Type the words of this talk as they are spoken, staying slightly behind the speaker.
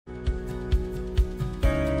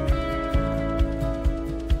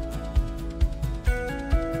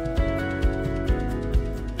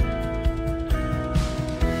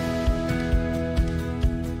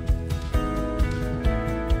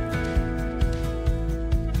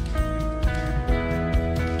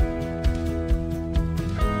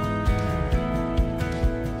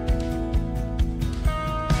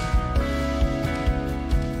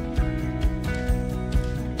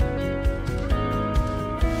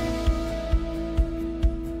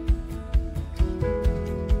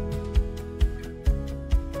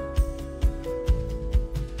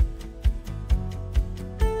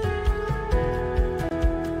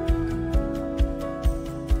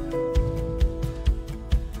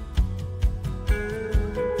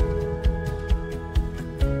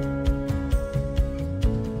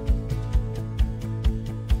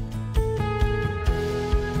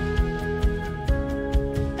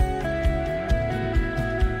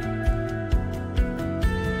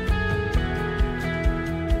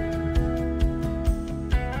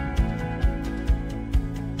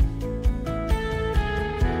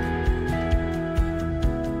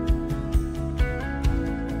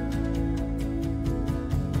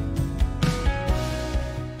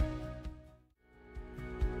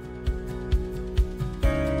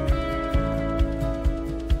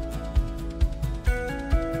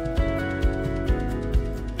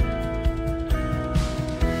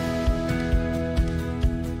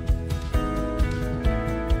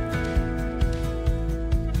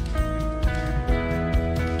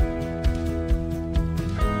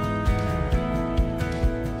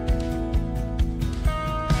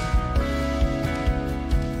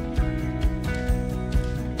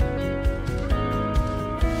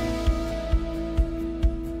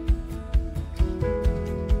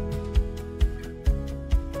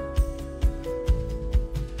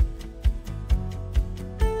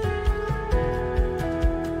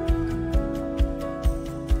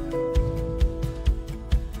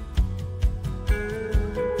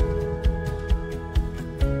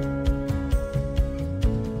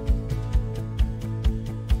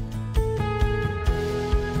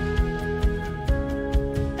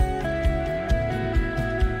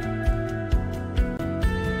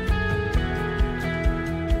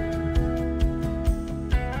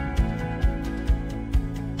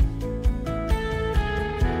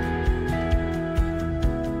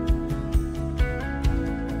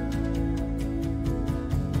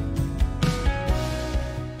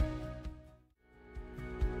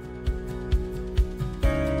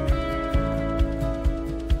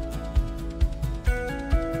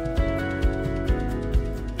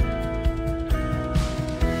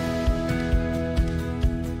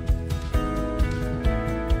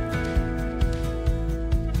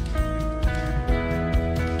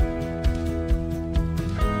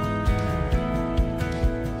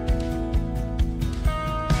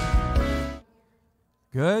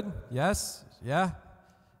Good? Yes? Yeah?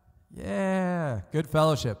 Yeah. Good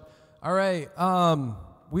fellowship. All right.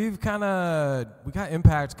 We got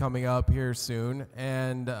Impact coming up here soon,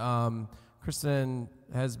 and Kristen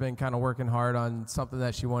has been kind of working hard on something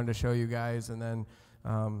that she wanted to show you guys, and then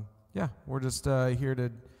we're just here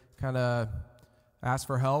to kind of ask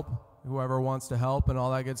for help, whoever wants to help and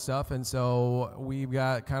all that good stuff. And so we've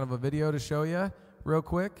got kind of a video to show you real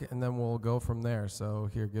quick, and then we'll go from there. So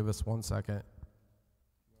here, give us 1 second.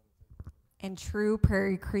 In true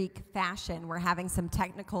Prairie Creek fashion, we're having some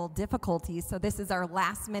technical difficulties, so this is our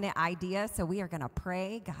last minute idea, so we are going to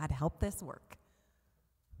pray, God, help this work.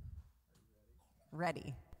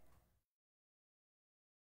 Ready.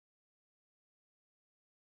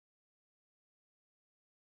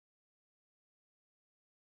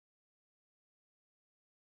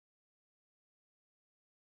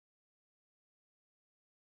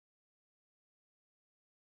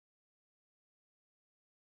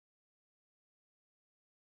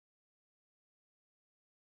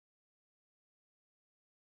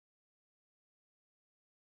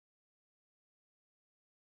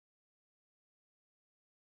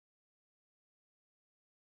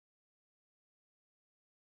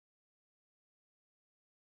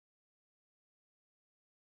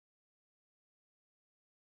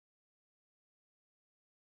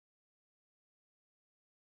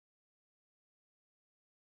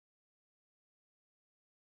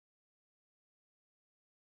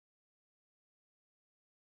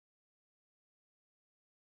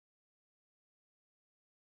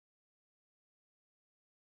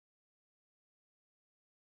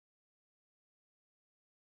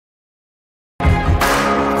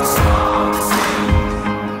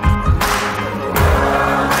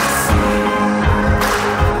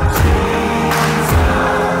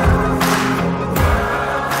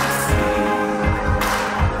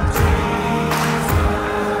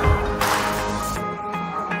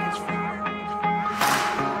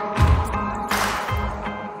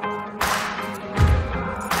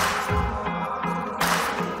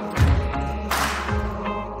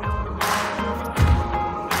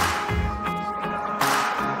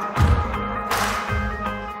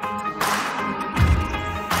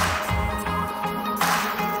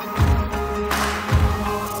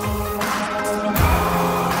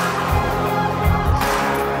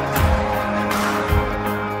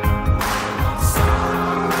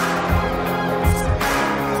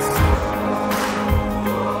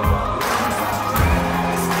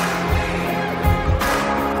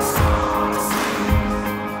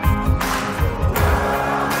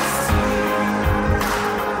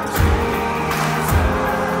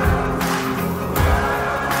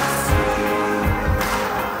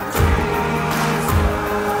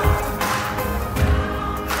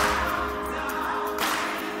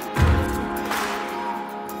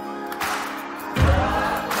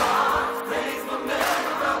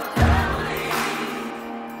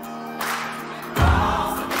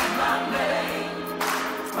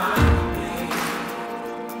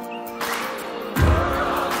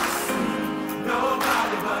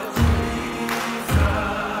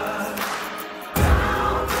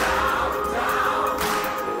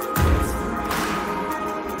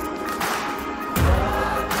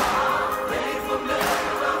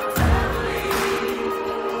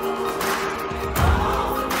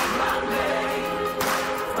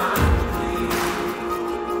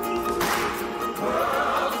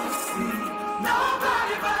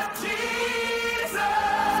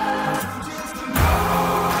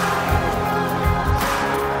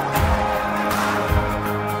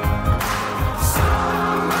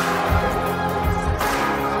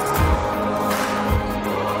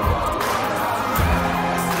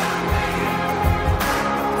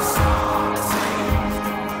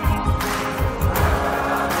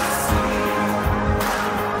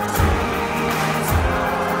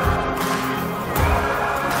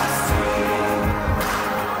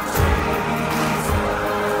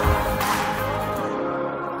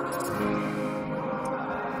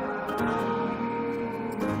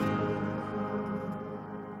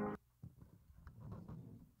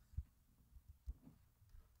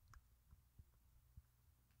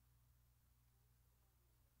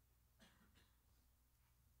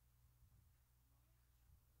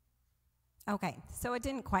 Okay, so it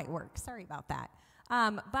didn't quite work. Sorry about that.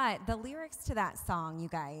 But the lyrics to that song, you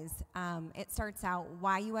guys, it starts out,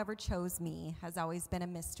 "Why you ever chose me has always been a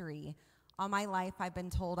mystery. All my life I've been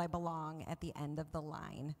told I belong at the end of the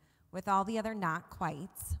line. With all the other not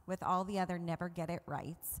quites, with all the other never get it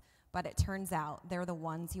rights. But it turns out they're the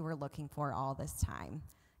ones you were looking for all this time.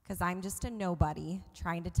 because I'm just a nobody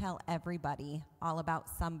trying to tell everybody all about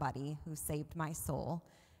somebody who saved my soul.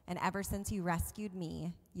 And ever since you rescued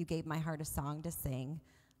me, you gave my heart a song to sing.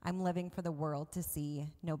 I'm living for the world to see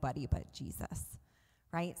nobody but Jesus,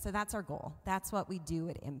 right? So that's our goal. That's what we do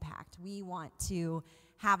at Impact. We want to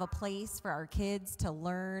have a place for our kids to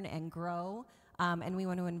learn and grow, and we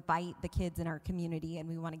want to invite the kids in our community, and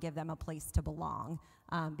we want to give them a place to belong,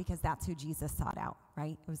 because that's who Jesus sought out,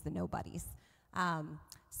 right? It was the nobodies.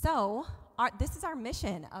 This is our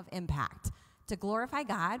mission of Impact, to glorify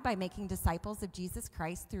God by making disciples of Jesus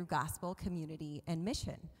Christ through gospel, community, and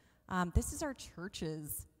mission. This is our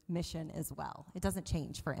church's mission as well. It doesn't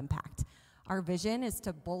change for Impact. Our vision is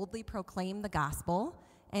to boldly proclaim the gospel,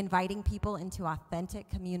 inviting people into authentic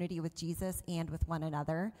community with Jesus and with one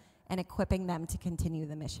another, and equipping them to continue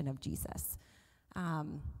the mission of Jesus.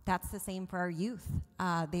 That's the same for our youth.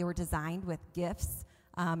 They were designed with gifts,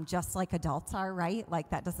 just like adults are, right? Like,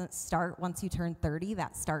 that doesn't start once you turn 30,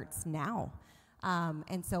 that starts now.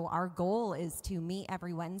 And so our goal is to meet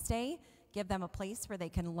every Wednesday, give them a place where they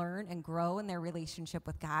can learn and grow in their relationship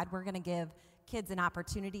with God. We're going to give kids an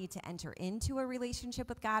opportunity to enter into a relationship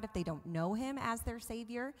with God if they don't know him as their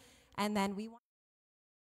Savior. And then we want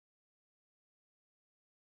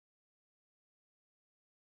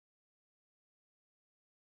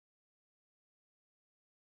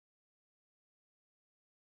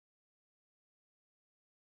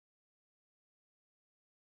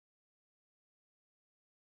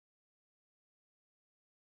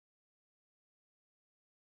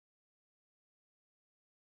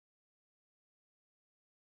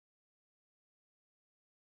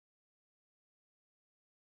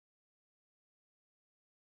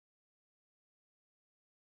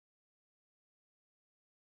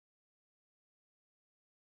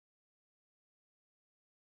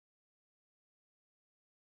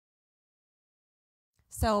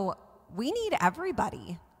So we need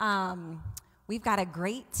everybody. We've got a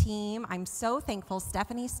great team. I'm so thankful.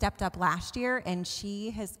 Stephanie stepped up last year, and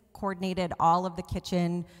she has coordinated all of the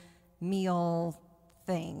kitchen meal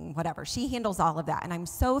thing, whatever. She handles all of that, and I'm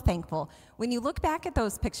so thankful. When you look back at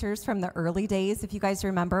those pictures from the early days, if you guys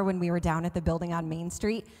remember when we were down at the building on Main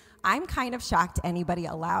Street, I'm kind of shocked anybody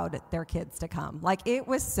allowed their kids to come. Like, it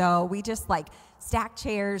was we just stacked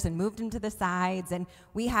chairs and moved them to the sides, and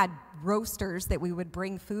we had roasters that we would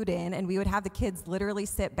bring food in, and we would have the kids literally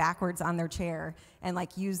sit backwards on their chair and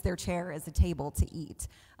use their chair as a table to eat.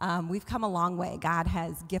 We've come a long way. God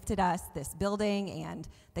has gifted us this building and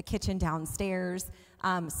the kitchen downstairs.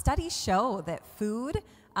 Studies show that food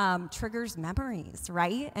triggers memories,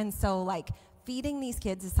 right? And so feeding these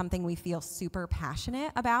kids is something we feel super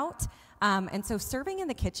passionate about. And so serving in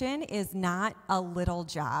the kitchen is not a little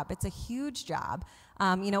job. It's a huge job.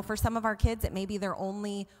 For some of our kids, it may be their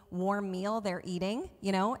only warm meal they're eating.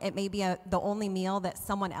 It may be the only meal that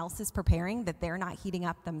someone else is preparing that they're not heating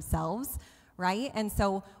up themselves, right? And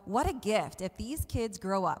so what a gift if these kids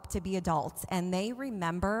grow up to be adults and they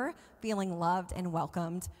remember feeling loved and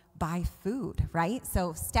welcomed by food, right?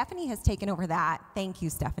 So Stephanie has taken over that. Thank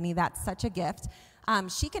you, Stephanie. That's such a gift.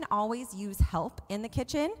 She can always use help in the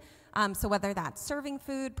kitchen. So whether that's serving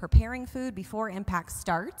food, preparing food before Impact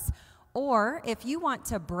starts, or if you want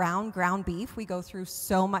to brown ground beef, we go through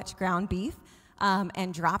so much ground beef,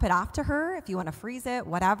 and drop it off to her. If you want to freeze it,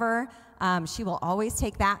 whatever, she will always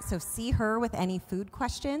take that. So see her with any food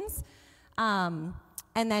questions. And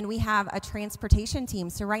then we have a transportation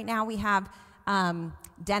team. So right now we have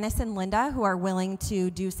Dennis and Linda who are willing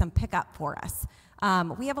to do some pickup for us.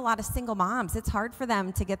 We have a lot of single moms. It's hard for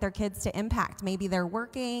them to get their kids to Impact. Maybe they're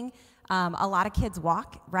working. A lot of kids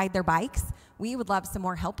ride their bikes. We would love some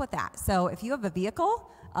more help with that. So if you have a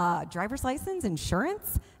vehicle, driver's license,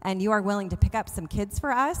 insurance, and you are willing to pick up some kids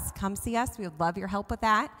for us, come see us. We would love your help with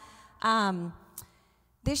that.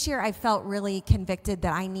 This year, I felt really convicted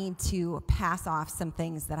that I need to pass off some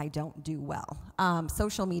things that I don't do well.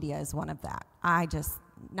 Social media is one of that.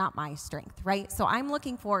 Not my strength, right? So I'm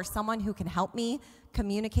looking for someone who can help me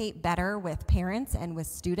communicate better with parents and with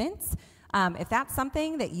students. If that's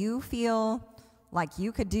something that you feel like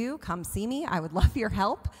you could do, come see me. I would love your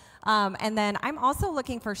help. And then I'm also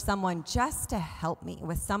looking for someone just to help me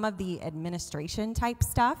with some of the administration type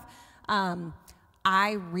stuff.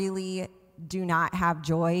 I really do not have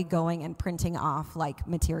joy going and printing off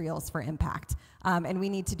materials for Impact. And we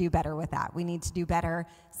need to do better with that. We need to do better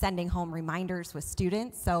sending home reminders with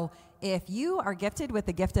students. So if you are gifted with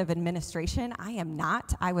the gift of administration, I am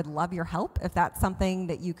not. I would love your help. If that's something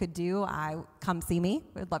that you could do, come see me.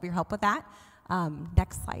 We'd love your help with that.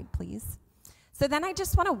 Next slide, please. So then I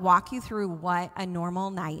just want to walk you through what a normal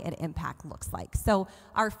night at Impact looks like. So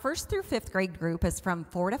our 1st through 5th grade group is from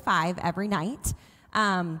 4 to 5 every night.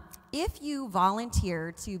 If you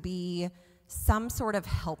volunteer to be some sort of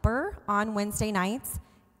helper on Wednesday nights,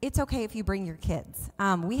 it's okay if you bring your kids.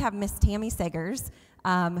 We have Miss Tammy Segers,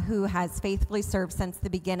 who has faithfully served since the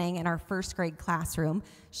beginning in our 1st grade classroom.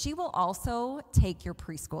 She will also take your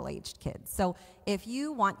preschool-aged kids. So if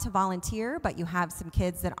you want to volunteer, but you have some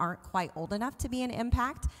kids that aren't quite old enough to be an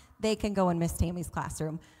Impact, they can go in Miss Tammy's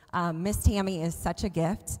classroom. Miss Tammy is such a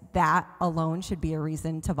gift. That alone should be a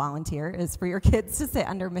reason to volunteer, is for your kids to sit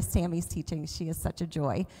under Miss Tammy's teaching. She is such a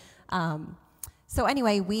joy. So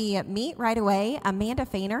anyway, we meet right away. Amanda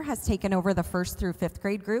Fainer has taken over the 1st through 5th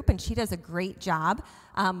grade group, and she does a great job.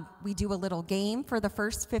 We do a little game for the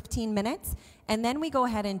first 15 minutes, and then we go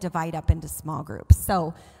ahead and divide up into small groups.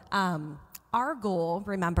 So our goal,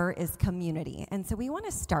 remember, is community. And so we want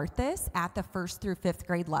to start this at the 1st through 5th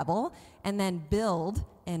grade level and then build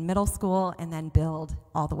in middle school and then build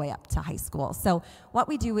all the way up to high school. So what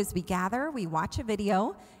we do is we gather, we watch a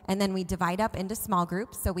video, and then we divide up into small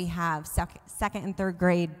groups. So we have 2nd and 3rd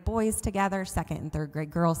grade boys together, 2nd and 3rd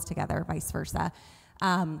grade girls together, vice versa.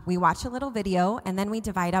 We watch a little video, and then we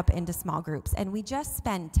divide up into small groups. And we just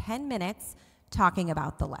spend 10 minutes talking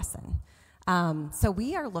about the lesson. So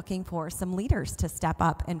we are looking for some leaders to step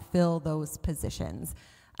up and fill those positions.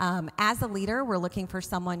 As a leader, we're looking for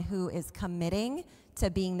someone who is committing to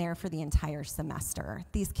being there for the entire semester.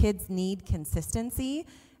 These kids need consistency,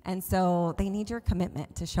 and so they need your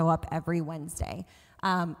commitment to show up every Wednesday.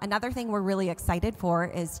 Another thing we're really excited for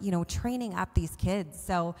is, training up these kids.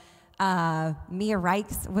 So Mia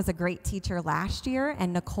Reichs was a great teacher last year,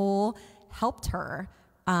 and Nicole helped her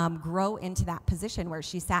grow into that position where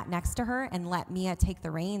she sat next to her and let Mia take the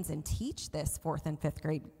reins and teach this 4th and 5th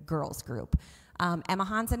grade girls group. Emma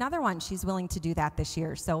Hahn's another one. She's willing to do that this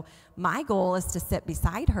year. So my goal is to sit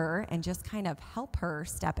beside her and just kind of help her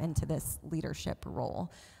step into this leadership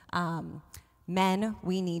role. Men,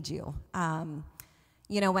 we need you. When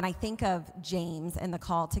I think of James and the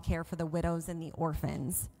call to care for the widows and the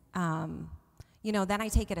orphans, then I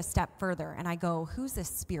take it a step further and I go, who's a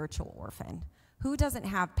spiritual orphan? Who doesn't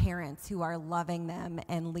have parents who are loving them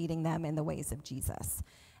and leading them in the ways of Jesus?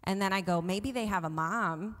 And then I go, maybe they have a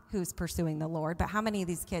mom who's pursuing the Lord, but how many of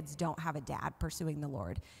these kids don't have a dad pursuing the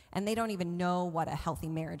Lord? And they don't even know what a healthy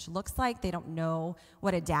marriage looks like. They don't know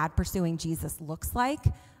what a dad pursuing Jesus looks like.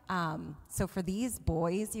 So for these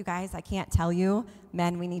boys, you guys, I can't tell you,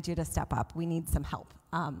 men, we need you to step up. We need some help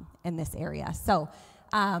in this area. So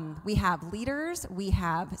we have leaders, we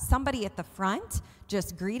have somebody at the front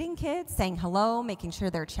just greeting kids, saying hello, making sure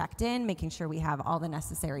they're checked in, making sure we have all the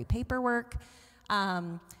necessary paperwork.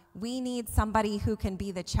 We need somebody who can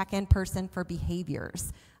be the check-in person for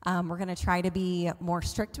behaviors. We're going to try to be more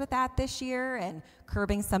strict with that this year and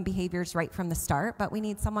curbing some behaviors right from the start, but we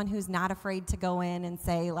need someone who's not afraid to go in and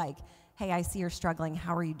say, like, hey, I see you're struggling,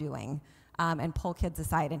 how are you doing? And pull kids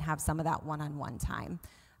aside and have some of that one-on-one time.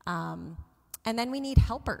 And then we need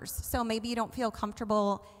helpers. So maybe you don't feel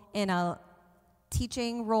comfortable in a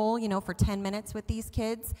teaching role, for 10 minutes with these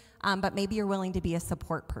kids, but maybe you're willing to be a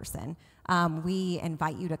support person. We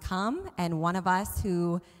invite you to come, and one of us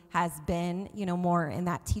who has been, more in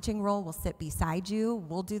that teaching role will sit beside you.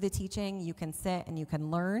 We'll do the teaching. You can sit and you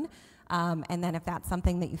can learn. And then if that's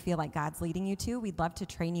something that you feel like God's leading you to, we'd love to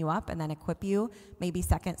train you up and then equip you. Maybe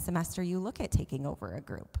 2nd semester you look at taking over a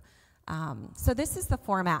group. So this is the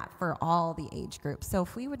format for all the age groups. So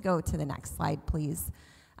if we would go to the next slide, please.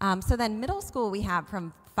 So then middle school we have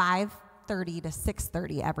from 5:30 to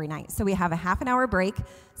 6:30 every night. So we have a half an hour break.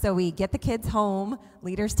 So we get the kids home,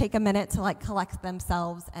 leaders take a minute to collect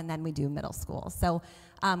themselves, and then we do middle school. So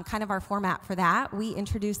kind of our format for that, we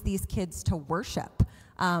introduce these kids to worship.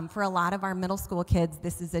 For a lot of our middle school kids,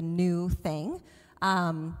 this is a new thing.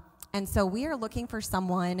 And so we are looking for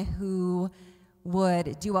someone who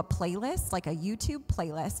would do a playlist, like a YouTube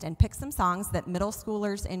playlist, and pick some songs that middle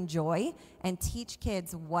schoolers enjoy and teach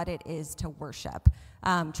kids what it is to worship.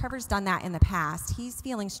 Trevor's done that in the past. He's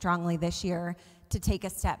feeling strongly this year to take a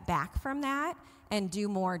step back from that and do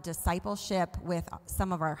more discipleship with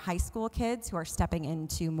some of our high school kids who are stepping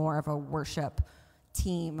into more of a worship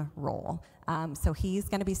team role. So he's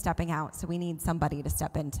going to be stepping out, so we need somebody to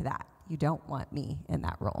step into that. You don't want me in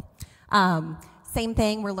that role. Same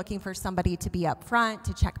thing, we're looking for somebody to be up front,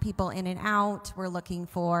 to check people in and out. We're looking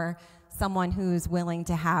for someone who's willing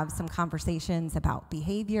to have some conversations about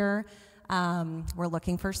behavior. We're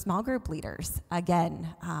looking for small group leaders. Again,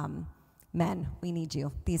 men, we need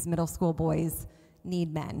you. These middle school boys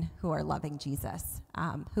need men who are loving Jesus,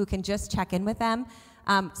 who can just check in with them.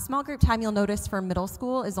 Small group time, you'll notice for middle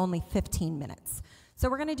school, is only 15 minutes. So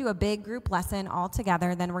we're going to do a big group lesson all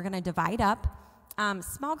together, then we're going to divide up.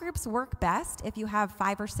 Small groups work best if you have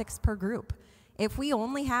 5 or 6 per group. If we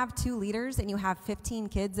only have 2 leaders and you have 15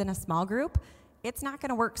 kids in a small group, it's not going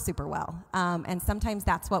to work super well. And sometimes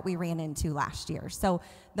that's what we ran into last year. So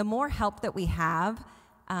the more help that we have,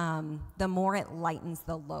 the more it lightens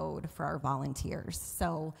the load for our volunteers.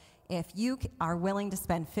 So if you are willing to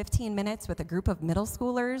spend 15 minutes with a group of middle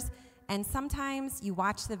schoolers, and sometimes you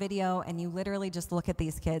watch the video and you literally just look at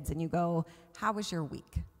these kids and you go, how was your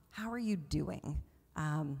week? How are you doing?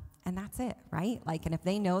 And that's it, right? Like, and if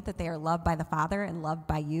they know that they are loved by the Father and loved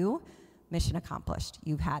by you, mission accomplished.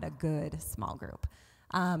 You've had a good small group.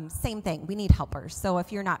 Same thing, we need helpers. So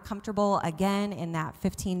if you're not comfortable, again, in that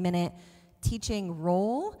 15-minute teaching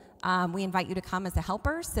role, we invite you to come as a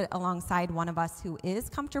helper, sit alongside one of us who is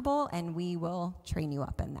comfortable, and we will train you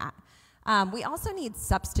up in that. We also need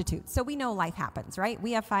substitutes. So we know life happens, right?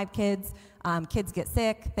 We have 5 kids. Kids get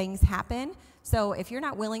sick. Things happen. So if you're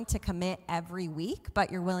not willing to commit every week,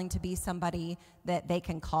 but you're willing to be somebody that they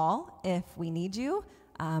can call if we need you,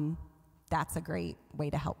 that's a great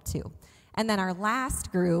way to help too. And then our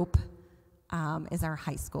last group is our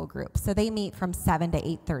high school group. So they meet from 7 to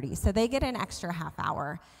 8:30. So they get an extra half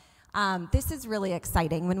hour. This is really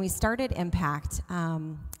exciting. When we started Impact,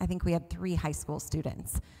 I think we had 3 high school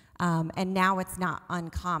students. And now it's not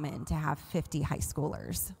uncommon to have 50 high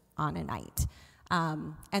schoolers on a night.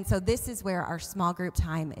 And so this is where our small group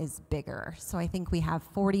time is bigger. So I think we have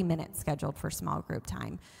 40 minutes scheduled for small group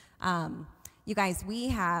time. You guys, we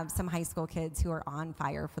have some high school kids who are on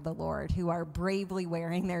fire for the Lord, who are bravely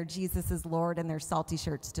wearing their Jesus is Lord and their salty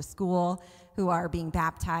shirts to school, who are being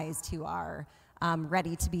baptized, who are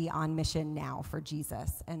ready to be on mission now for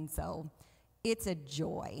Jesus. And so it's a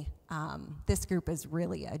joy. This group is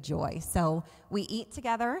really a joy. So we eat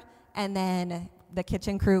together, and then the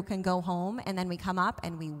kitchen crew can go home, and then we come up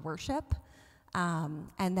and we worship.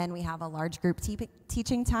 And then we have a large group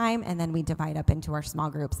teaching time, and then we divide up into our small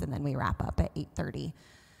groups, and then we wrap up at 8:30.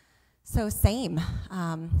 So same,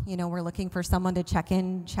 we're looking for someone to check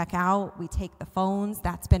in, check out. We take the phones.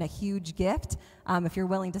 That's been a huge gift. If you're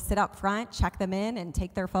willing to sit up front, check them in, and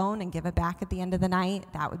take their phone and give it back at the end of the night,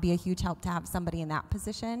 that would be a huge help to have somebody in that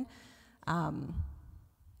position.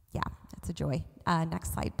 Yeah, it's a joy.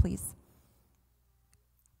 Next slide, please.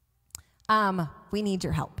 We need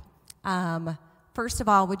your help. First of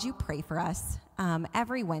all, would you pray for us?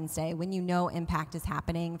 Every Wednesday, when you know Impact is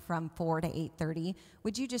happening from 4 to 8:30,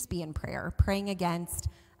 would you just be in prayer, praying against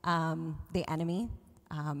the enemy?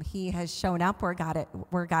 He has shown up where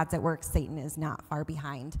God's at work. Satan is not far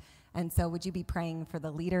behind. And so would you be praying for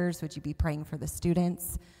the leaders? Would you be praying for the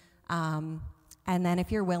students? And then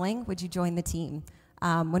if you're willing, would you join the team?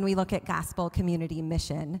 When we look at Gospel Community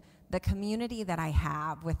Mission, the community that I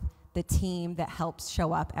have with the team that helps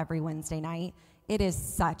show up every Wednesday night, it is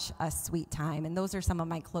such a sweet time. And those are some of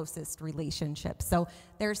my closest relationships. So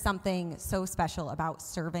there's something so special about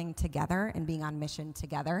serving together and being on mission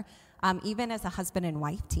together. Even as a husband and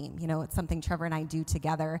wife team, it's something Trevor and I do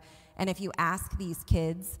together. And if you ask these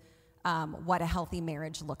kids what a healthy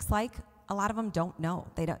marriage looks like, a lot of them don't know.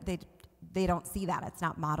 They don't see that. It's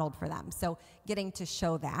not modeled for them. So getting to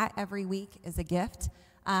show that every week is a gift.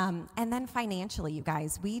 And then financially, you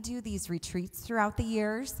guys, we do these retreats throughout the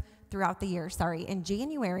year. In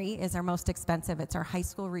January is our most expensive. It's our high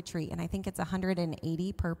school retreat, and I think it's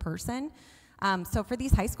 $180 per person. So for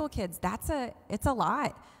these high school kids, it's a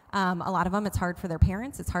lot. A lot of them, it's hard for their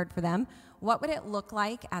parents. It's hard for them. What would it look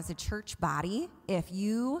like as a church body if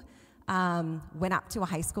you went up to a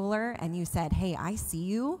high schooler and you said, hey, I see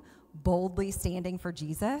you boldly standing for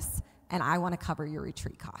Jesus, and I want to cover your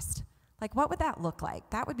retreat cost? Like, what would that look like?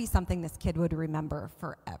 That would be something this kid would remember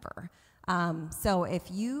forever. So if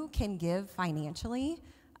you can give financially,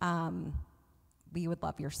 we would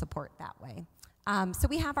love your support that way. So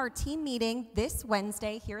we have our team meeting this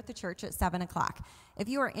Wednesday here at the church at 7 o'clock. If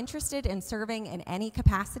you are interested in serving in any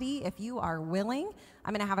capacity, if you are willing,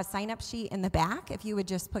 I'm going to have a sign-up sheet in the back. If you would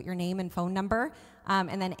just put your name and phone number,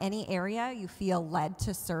 and then any area you feel led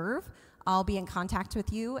to serve, I'll be in contact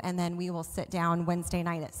with you, and then we will sit down Wednesday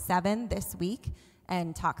night at 7 this week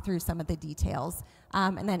and talk through some of the details.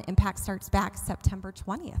 And then Impact starts back September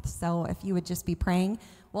 20th. So if you would just be praying,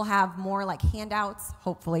 we'll have more like handouts,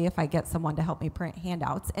 hopefully, if I get someone to help me print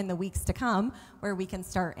handouts in the weeks to come, where we can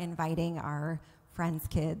start inviting our friends'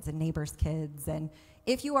 kids and neighbors' kids. And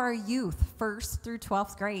If you are a youth, 1st through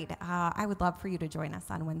 12th grade, I would love for you to join us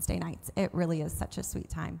on Wednesday nights. It really is such a sweet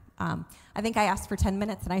time. I think I asked for 10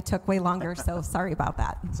 minutes and I took way longer, so sorry about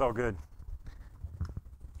that. It's all good.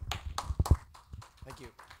 Thank you.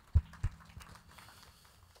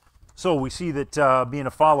 So we see that being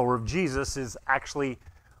a follower of Jesus is actually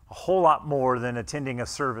a whole lot more than attending a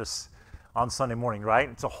service on Sunday morning, right?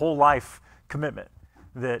 It's a whole life commitment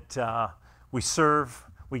that we serve,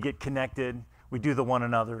 we get connected, we do the one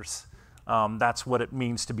another's. That's what it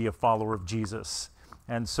means to be a follower of Jesus.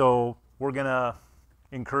 And so we're going to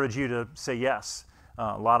encourage you to say yes.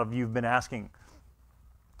 A lot of you have been asking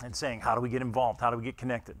and saying, how do we get involved? How do we get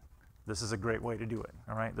connected? This is a great way to do it,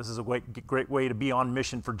 all right? This is a great way to be on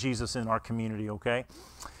mission for Jesus in our community, okay?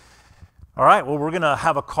 All right, well, we're going to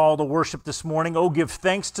have a call to worship this morning. Oh, give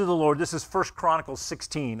thanks to the Lord. This is 1 Chronicles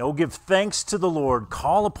 16. Oh, give thanks to the Lord.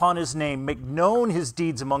 Call upon his name. Make known his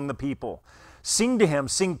deeds among the people. Sing to him.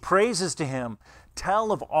 Sing praises to him.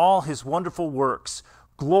 Tell of all his wonderful works.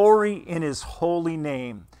 Glory in his holy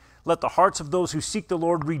name. Let the hearts of those who seek the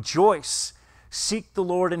Lord rejoice. Seek the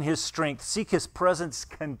Lord in his strength. Seek his presence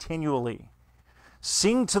continually.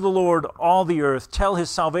 Sing to the Lord, all the earth. Tell his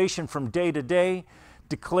salvation from day to day.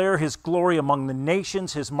 Declare his glory among the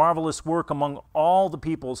nations, his marvelous work among all the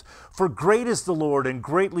peoples. For great is the Lord and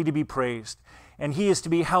greatly to be praised, and he is to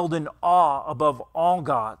be held in awe above all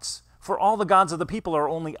gods. For all the gods of the people are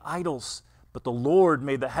only idols, but the Lord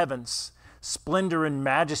made the heavens. Splendor and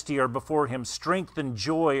majesty are before him. Strength and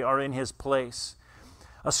joy are in his place.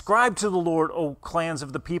 Ascribe to the Lord, O clans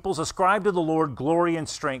of the peoples. Ascribe to the Lord glory and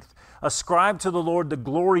strength. Ascribe to the Lord the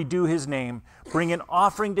glory due his name. Bring an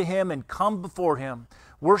offering to him and come before him.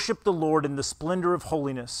 Worship the Lord in the splendor of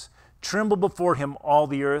holiness. Tremble before him, all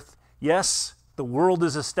the earth. Yes, the world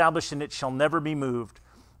is established and it shall never be moved.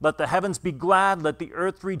 Let the heavens be glad, let the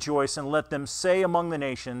earth rejoice, and let them say among the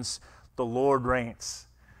nations, the Lord reigns.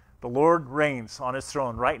 The Lord reigns on his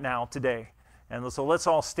throne right now, today. And so let's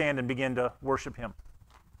all stand and begin to worship him.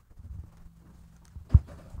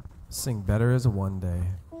 Sing Better Is One Day.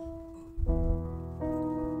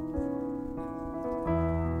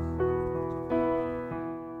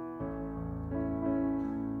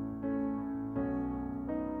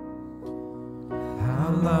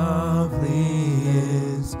 How lovely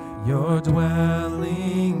is your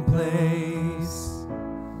dwelling place,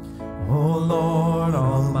 O Lord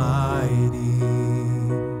Almighty,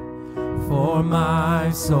 for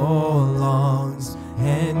my soul longs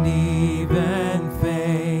and even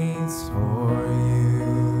faints for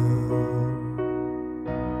you.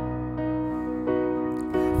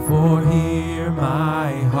 For here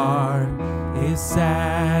my heart is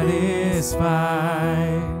satisfied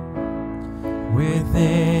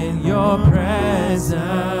within your presence.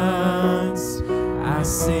 I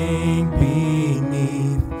sink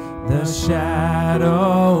beneath the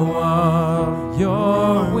shadow of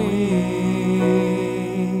your wings.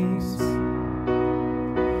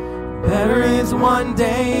 Better is one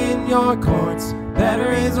day in your courts.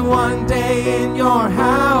 Better is one day in your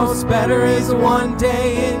house. Better is one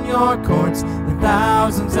day in your courts than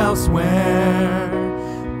thousands elsewhere.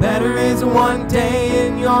 Better is one day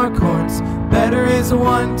in your courts. Better is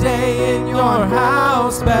one day in your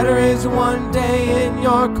house. Better is one day in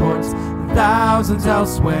your courts than thousands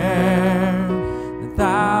elsewhere. Than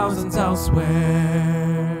thousands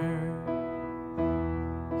elsewhere.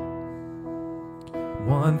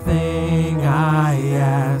 One thing I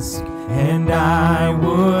ask, and I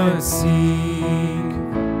would seek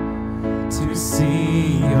to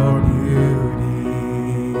see your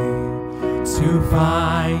beauty, to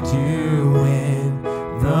find you in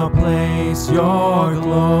the place your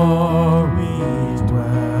glory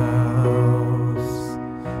dwells.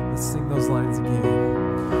 Let's sing those lines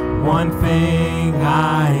again. One thing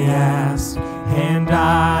I ask, and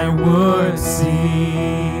I would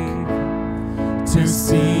seek to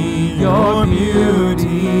see your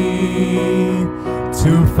beauty,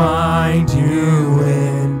 to find you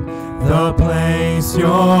in the place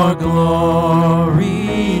your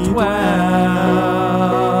glory dwells.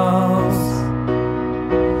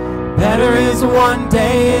 Better is one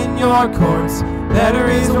day in your courts. Better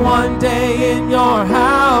is one day in your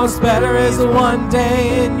house. Better is one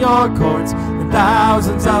day in your courts than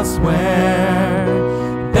thousands elsewhere.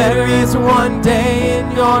 Better is one day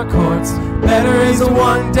in your courts. Better is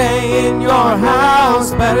one day in your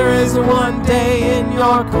house. Better is one day in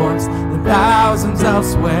your courts than thousands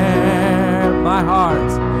elsewhere. My heart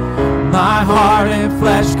and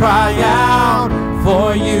flesh cry out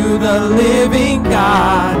for you, the living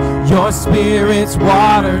God. Your your Spirit's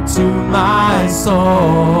water to my soul.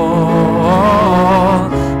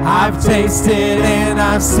 I've tasted and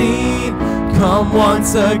I've seen. Come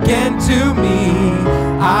once again to me.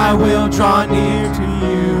 I will draw near to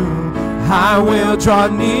you. I will draw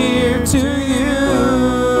near to you.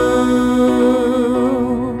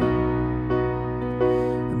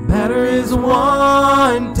 Better is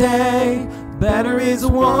one day. Better is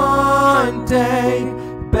one day.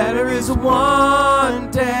 Better is one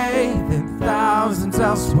day than thousands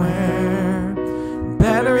elsewhere.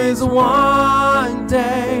 Better is one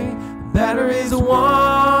day. Better is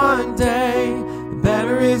one day.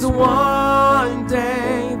 Better is one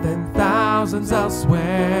day than thousands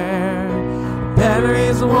elsewhere. Better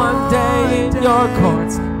is one day in your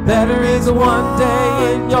courts. Better is one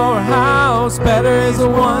day in your house. Better is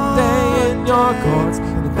one day in your courts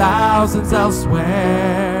than thousands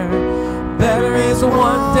elsewhere. Better is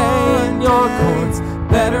one day in your courts.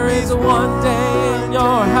 Better is one day in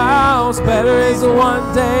your house. Better is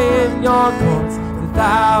one day in your courts than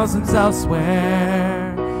thousands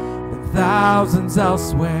elsewhere. Than thousands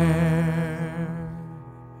elsewhere.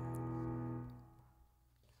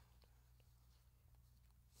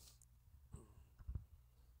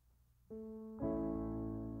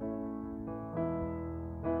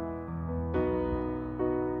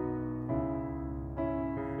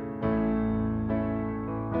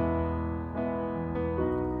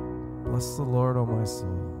 Bless the Lord, O my soul.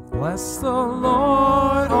 Bless the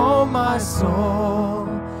Lord, O my soul.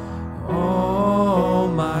 O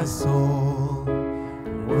my soul.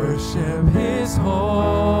 Worship his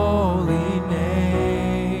holy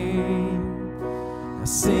name. I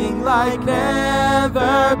sing like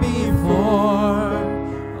never before.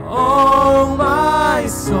 O my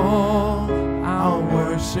soul, I'll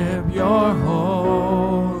worship your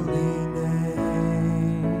holy name.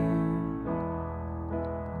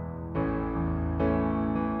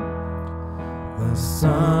 The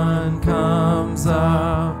sun comes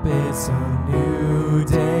up, it's a new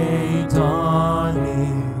day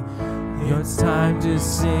dawning. It's time to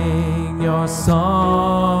sing your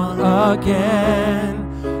song again.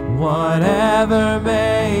 Whatever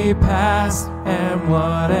may pass and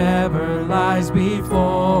whatever lies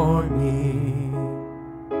before me,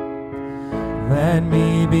 let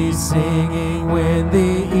me be singing when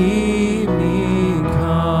the evening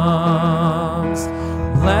comes.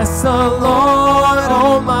 Bless the Lord,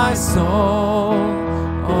 oh my soul,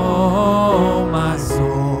 oh my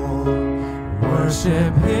soul.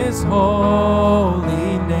 Worship his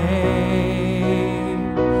holy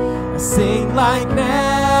name. I sing like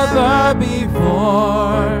never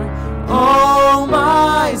before. Oh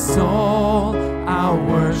my soul, I'll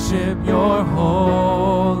worship your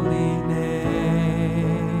holy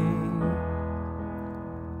name.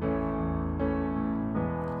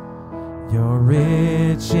 You're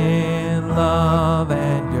rich in love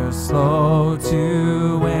and you're slow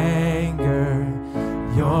to anger.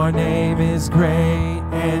 Your name is great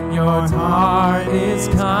and your heart is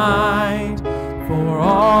kind. For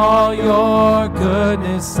all your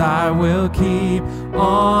goodness I will keep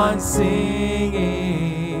on singing.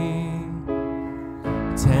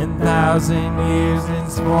 10,000 years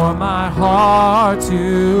is for my heart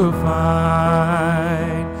to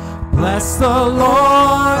find. Bless the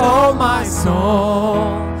Lord, oh my soul,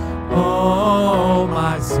 oh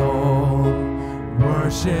my soul.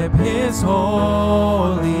 Worship his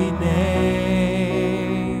holy name.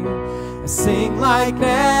 Sing like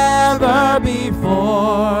never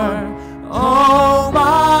before. Oh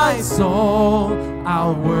my soul,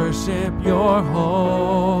 I'll worship your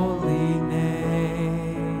holy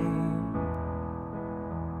name.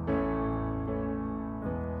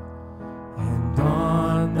 And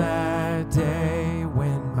on that day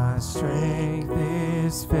when my strength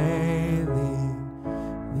is failing,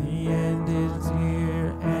 the end is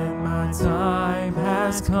here and my time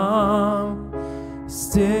has come,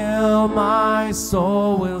 still my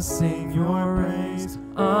soul will sing your praise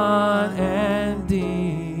unending.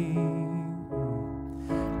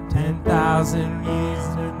 10,000 years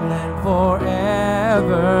and then forevermore.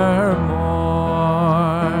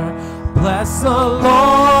 Bless the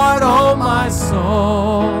Lord, oh my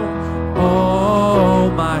soul, oh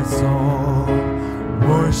my soul.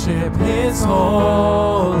 Worship his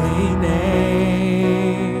holy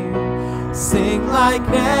name. Sing like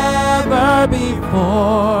never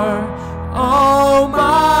before. Oh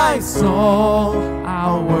my soul,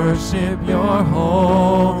 I'll worship your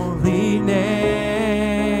holy name.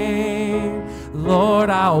 Lord,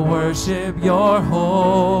 I'll worship your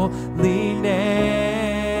holy name.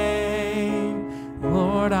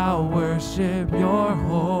 Lord, I'll worship your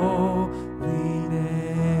holy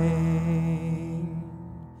name.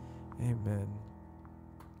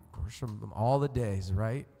 from all the days,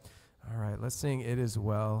 right? All right, let's sing It Is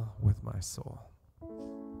Well With My Soul.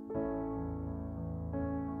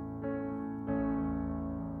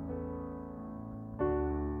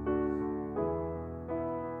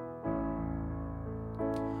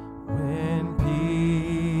 When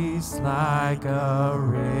peace like a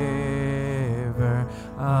river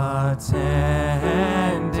attendeth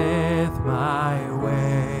my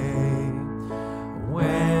way,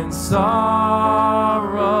 when sorrows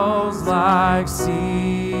like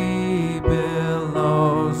sea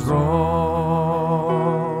billows roll,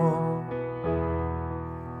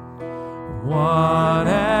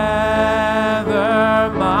 whatever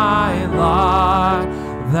my lot,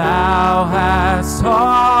 thou hast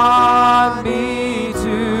taught me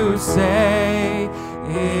to say,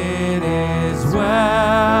 it is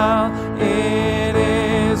well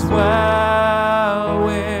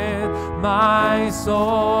with my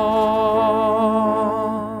soul.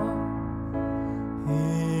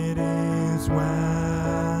 It is well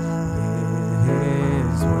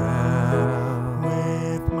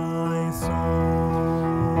with my soul.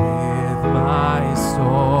 With my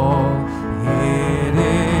soul, it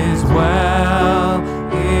is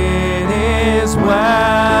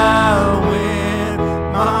well with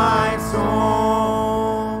My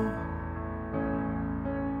soul.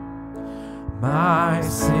 my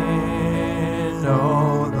sin.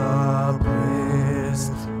 Oh, the bliss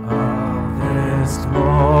of this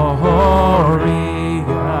glorious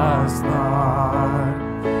thought.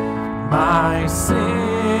 My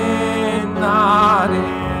sin not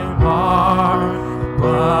in part,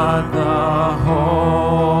 but the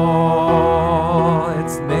whole.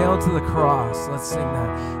 It's nailed to the cross. Let's sing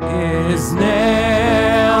that. Is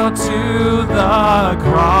nailed to the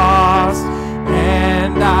cross,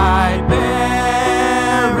 and I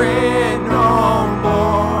bear it no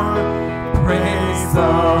more. Praise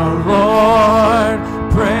the Lord,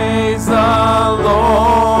 praise the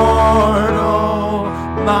Lord, oh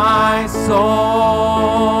my soul.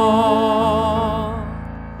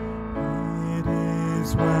 It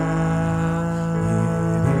is well.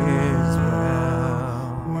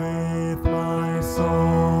 With my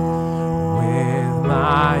soul. With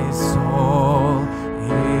my soul,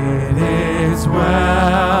 it is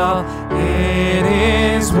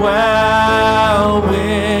well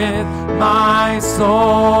with my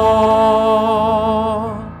soul.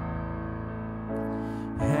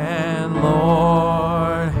 And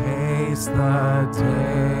Lord, haste the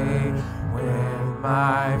day when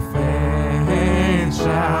my faith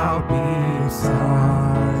shall be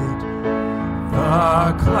sight,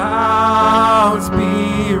 the clouds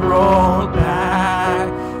be rolled back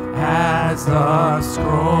as the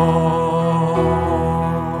scroll.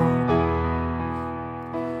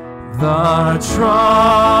 The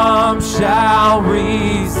trump shall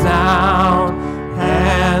resound,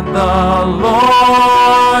 and the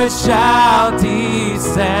Lord shall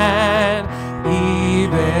descend.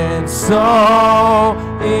 Even so,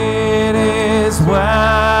 it is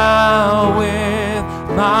well with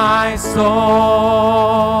my soul.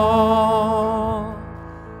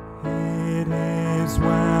 It is well.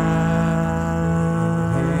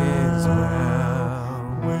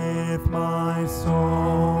 With my soul.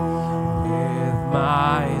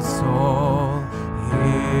 My soul,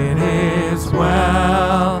 it is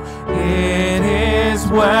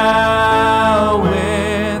well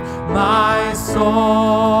with my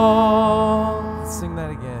soul. Let's sing that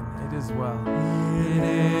again. It is well. It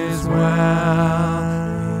is well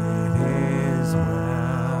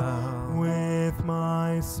with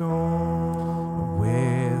my soul.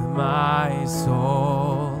 with my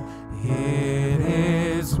soul. It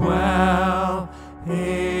is well.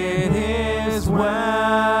 It is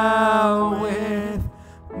well with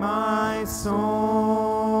my soul.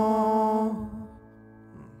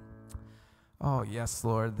 Oh, yes,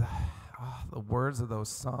 Lord. Oh, the words of that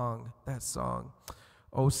song.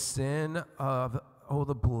 Oh,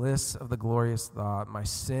 the bliss of the glorious thought. My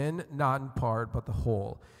sin, not in part, but the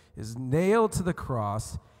whole, is nailed to the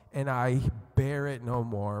cross, and I bear it no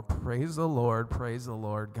more. Praise the Lord,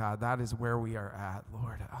 God. That is where we are at,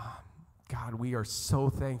 Lord. God, we are so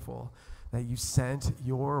thankful that you sent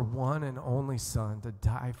your one and only Son to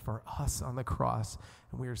die for us on the cross.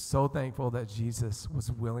 And we are so thankful that Jesus was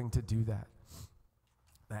willing to do that.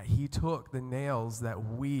 That he took the nails that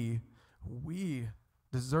we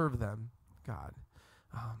deserve them, God.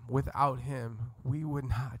 Without him, we would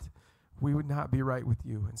not be right with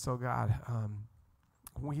you. And so, God,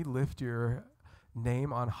 we lift your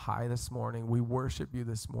name on high this morning. We worship you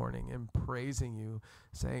this morning and praising you,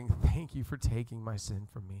 saying thank you for taking my sin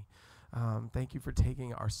from me. Thank you for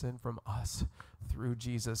taking our sin from us through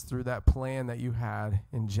Jesus, through that plan that you had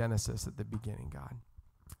in Genesis at the beginning, God.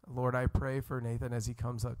 Lord, I pray for Nathan as he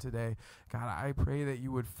comes up today. God, I pray that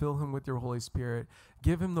you would fill him with your Holy Spirit.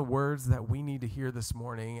 Give him the words that we need to hear this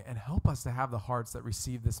morning, and help us to have the hearts that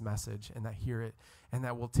receive this message and that hear it, and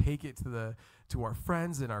that will take it to our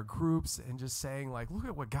friends and our groups, and just saying, like, look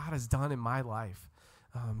at what God has done in my life.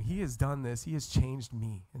 He has done this. He has changed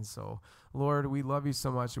me. And so, Lord, we love you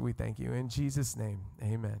so much, and we thank you. In Jesus' name,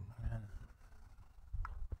 amen. Amen.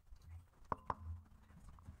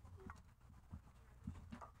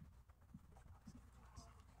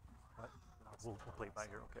 We'll play it by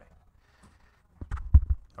here, okay.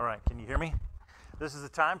 All right, can you hear me? This is the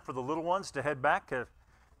time for the little ones to head back. You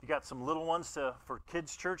got some little ones for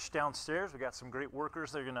kids' church downstairs. We got some great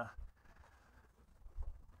workers. They're going to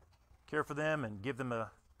care for them and give them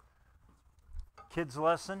a kids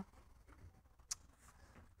lesson.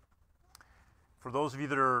 For those of you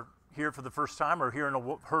that are here for the first time, or here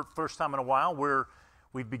in first time in a while,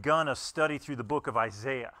 we've begun a study through the book of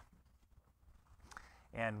Isaiah.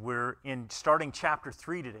 And we're starting chapter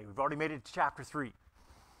 3 today. We've already made it to chapter 3.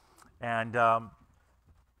 And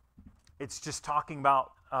it's just talking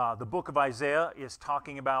about, the book of Isaiah is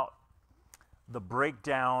talking about the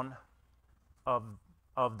breakdown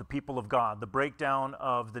of the people of God, the breakdown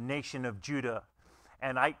of the nation of Judah.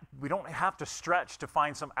 And we don't have to stretch to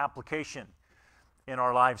find some application in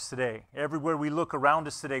our lives today. Everywhere we look around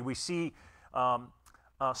us today, we see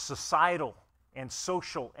societal and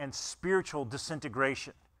social and spiritual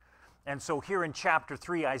disintegration. And so here in chapter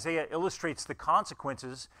 3, Isaiah illustrates the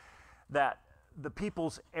consequences that the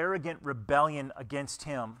people's arrogant rebellion against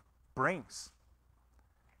him brings.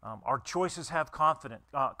 Our choices have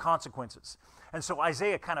consequences. And so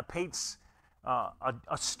Isaiah kind of paints a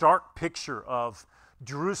stark picture of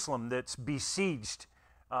Jerusalem that's besieged,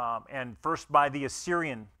 and first by the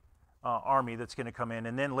Assyrian army that's going to come in,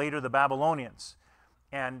 and then later the Babylonians.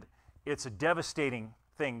 And it's a devastating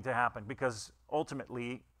thing to happen, because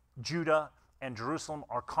ultimately Judah and Jerusalem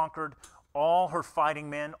are conquered. All her fighting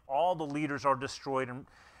men, all the leaders are destroyed.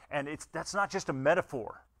 And that's not just a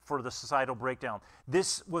metaphor for the societal breakdown.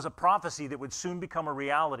 This was a prophecy that would soon become a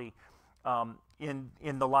reality in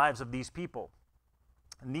the lives of these people.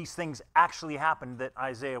 And these things actually happened that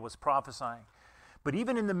Isaiah was prophesying. But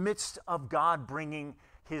even in the midst of God bringing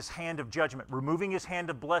his hand of judgment, removing his hand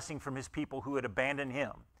of blessing from his people who had abandoned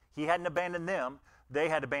him, he hadn't abandoned them, they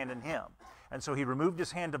had abandoned him. And so he removed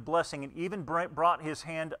his hand of blessing and even brought his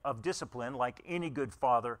hand of discipline, like any good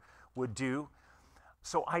father would do.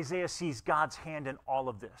 So Isaiah sees God's hand in all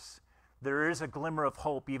of this. There is a glimmer of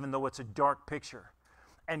hope, even though it's a dark picture.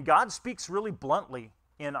 And God speaks really bluntly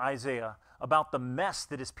in Isaiah about the mess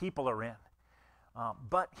that his people are in.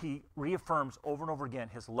 But he reaffirms over and over again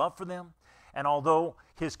his love for them. And although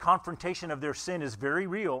his confrontation of their sin is very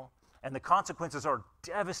real, and the consequences are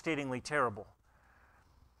devastatingly terrible,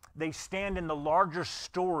 they stand in the larger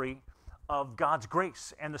story of God's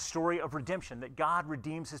grace and the story of redemption, that God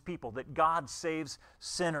redeems his people, that God saves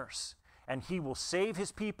sinners, and he will save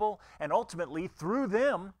his people, and ultimately through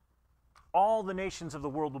them all the nations of the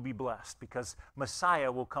world will be blessed, because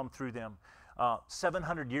Messiah will come through them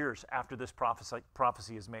 700 years after this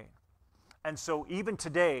prophecy is made. And so even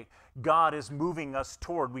today, God is moving us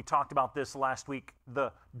toward, we talked about this last week,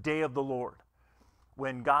 the day of the Lord,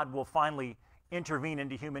 when God will finally intervene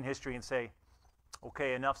into human history and say,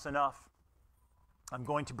 okay, enough's enough. I'm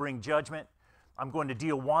going to bring judgment. I'm going to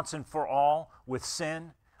deal once and for all with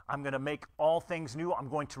sin. I'm going to make all things new. I'm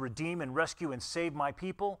going to redeem and rescue and save my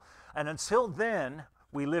people. And until then,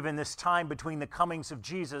 we live in this time between the comings of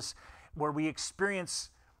Jesus where we experience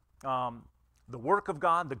the work of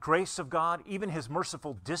God, the grace of God, even his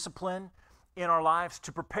merciful discipline in our lives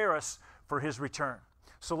to prepare us for his return.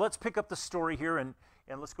 So let's pick up the story here and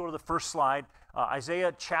let's go to the first slide.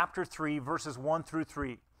 Isaiah chapter 3, verses 1 through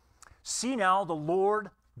 3. See now the Lord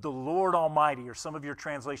Almighty, or some of your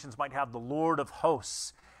translations might have the Lord of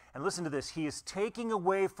hosts. And listen to this. He is taking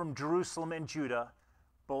away from Jerusalem and Judah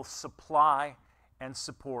both supply and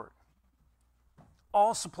support.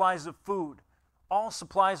 All supplies of food, all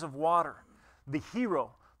supplies of water. The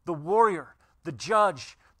hero, the warrior, the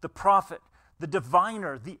judge, the prophet, the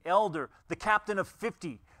diviner, the elder, the captain of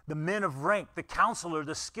 50, the men of rank, the counselor,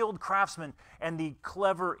 the skilled craftsman, and the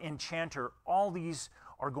clever enchanter. All these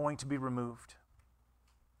are going to be removed.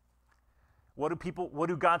 What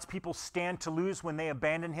do God's people stand to lose when they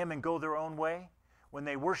abandon him and go their own way? When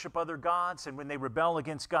they worship other gods and when they rebel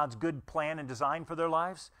against God's good plan and design for their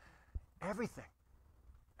lives? Everything.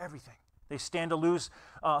 Everything. They stand to lose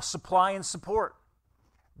supply and support.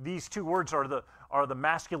 These two words are are the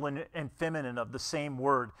masculine and feminine of the same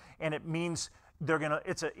word, and it means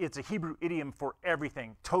it's a Hebrew idiom for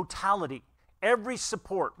everything, totality. Every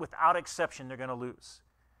support, without exception, they're going to lose.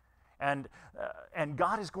 And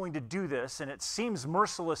God is going to do this, and it seems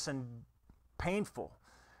merciless and painful,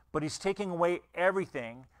 but He's taking away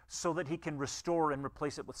everything so that He can restore and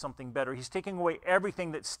replace it with something better. He's taking away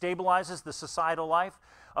everything that stabilizes the societal life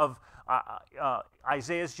of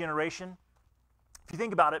Isaiah's generation. If you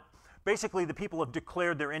think about it, basically the people have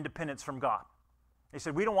declared their independence from God. They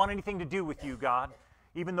said, we don't want anything to do with you, God.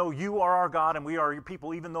 Even though you are our God and we are your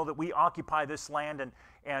people, even though that we occupy this land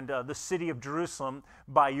and the city of Jerusalem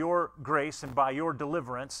by your grace and by your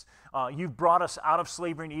deliverance, you've brought us out of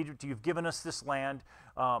slavery in Egypt, you've given us this land,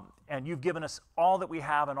 and you've given us all that we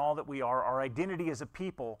have and all that we are. Our identity as a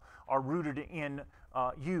people are rooted in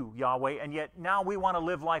you, Yahweh, and yet now we want to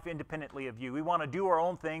live life independently of you. We want to do our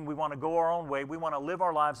own thing, we want to go our own way, we want to live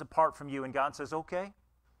our lives apart from you. And God says, okay,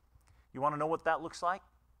 you want to know what that looks like?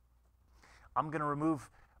 I'm going to remove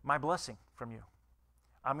my blessing from you.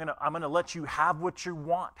 I'm going to let you have what you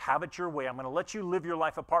want, have it your way. I'm going to let you live your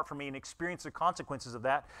life apart from me and experience the consequences of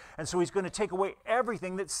that. And so He's going to take away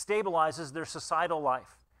everything that stabilizes their societal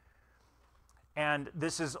life. And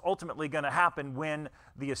this is ultimately going to happen when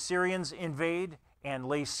the Assyrians invade and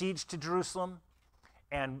lay siege to Jerusalem,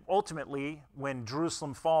 and ultimately when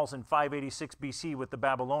Jerusalem falls in 586 BC with the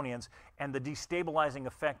Babylonians, and the destabilizing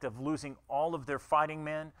effect of losing all of their fighting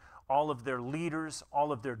men, all of their leaders,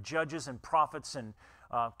 all of their judges and prophets and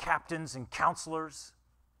captains and counselors.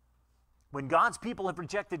 When God's people have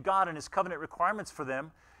rejected God and His covenant requirements for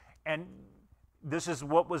them, and this is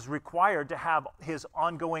what was required to have His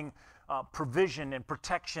ongoing provision and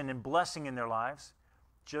protection and blessing in their lives,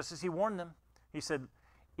 just as He warned them. He said,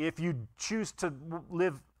 if you choose to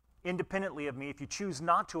live independently of me, if you choose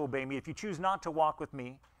not to obey me, if you choose not to walk with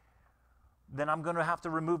me, then I'm going to have to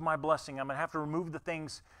remove my blessing. I'm going to have to remove the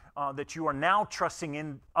things that you are now trusting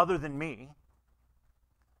in other than me.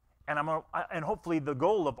 And hopefully the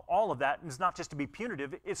goal of all of that is not just to be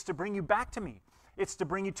punitive, it's to bring you back to me. It's to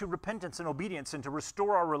bring you to repentance and obedience and to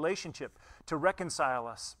restore our relationship, to reconcile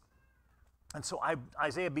us. And so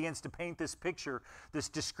Isaiah begins to paint this picture, this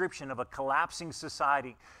description of a collapsing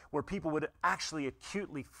society where people would actually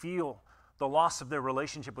acutely feel the loss of their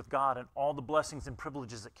relationship with God and all the blessings and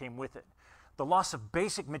privileges that came with it. The loss of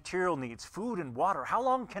basic material needs, food and water. How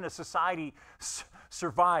long can a society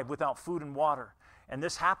survive without food and water? And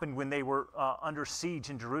this happened when they were under siege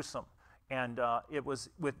in Jerusalem. And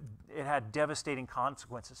it had devastating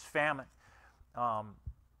consequences, famine,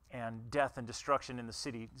 and death and destruction in the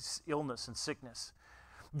city, illness and sickness.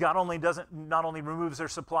 God not only removes their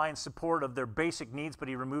supply and support of their basic needs, but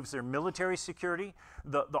He removes their military security.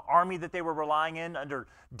 The army that they were relying in under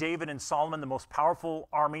David and Solomon, the most powerful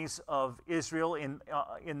armies of Israel in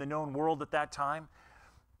the known world at that time.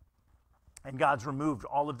 And God's removed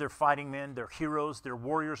all of their fighting men, their heroes, their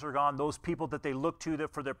warriors are gone, those people that they looked to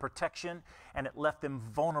for their protection, and it left them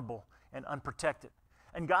vulnerable and unprotected.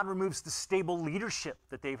 And God removes the stable leadership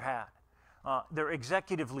that they've had. Their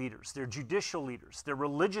executive leaders, their judicial leaders, their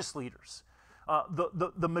religious leaders,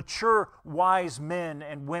 the mature, wise men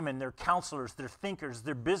and women, their counselors, their thinkers,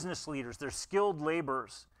 their business leaders, their skilled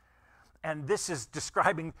laborers. And this is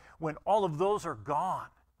describing when all of those are gone.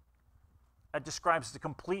 That describes the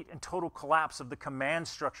complete and total collapse of the command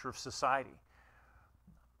structure of society.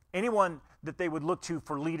 Anyone that they would look to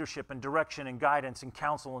for leadership and direction and guidance and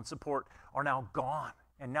counsel and support are now gone.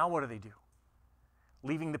 And now what do?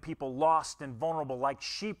 Leaving the people lost and vulnerable like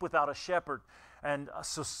sheep without a shepherd. And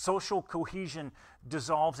so social cohesion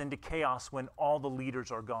dissolves into chaos when all the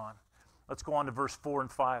leaders are gone. Let's go on to verse 4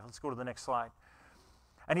 and 5. Let's go to the next slide.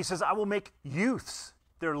 And he says, I will make youths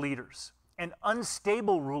their leaders, and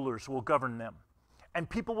unstable rulers will govern them. And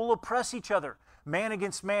people will oppress each other, man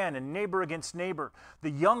against man and neighbor against neighbor. The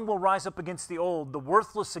young will rise up against the old, the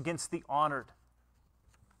worthless against the honored.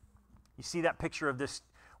 You see that picture of this.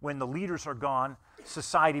 When the leaders are gone,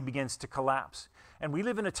 society begins to collapse. And we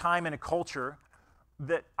live in a time and a culture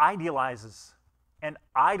that idealizes and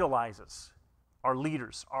idolizes our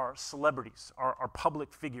leaders, our celebrities, our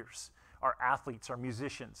public figures, our athletes, our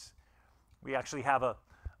musicians. We actually have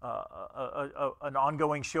an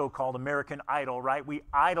ongoing show called American Idol, right? We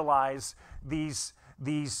idolize these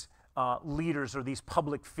leaders or these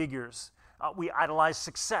public figures. We idolize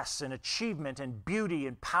success and achievement and beauty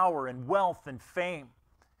and power and wealth and fame.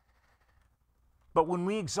 But when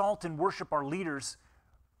we exalt and worship our leaders,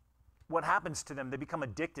 what happens to them? They become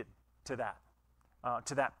addicted to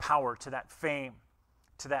that power, to that fame,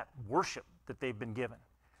 to that worship that they've been given.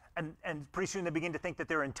 And pretty soon they begin to think that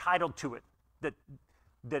they're entitled to it, that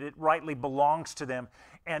that it rightly belongs to them,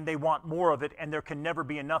 and they want more of it, and there can never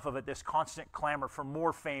be enough of it. This constant clamor for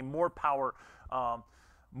more fame, more power,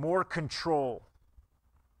 more control.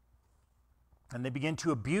 And they begin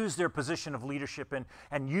to abuse their position of leadership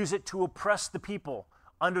and use it to oppress the people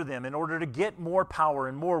under them in order to get more power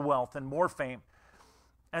and more wealth and more fame.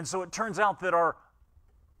 And so it turns out that our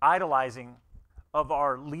idolizing of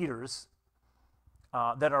our leaders,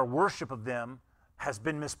 that our worship of them has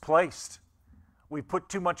been misplaced. We put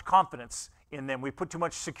too much confidence in them. We put too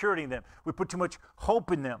much security in them. We put too much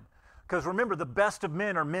hope in them. Because remember, the best of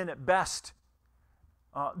men are men at best.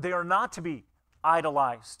 They are not to be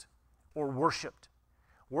idolized or worshiped.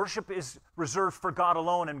 Worship is reserved for God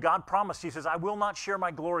alone, and God promised, He says, I will not share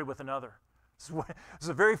my glory with another. This is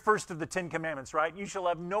the very first of the 10 Commandments, right? You shall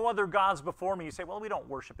have no other gods before me. You say, well, we don't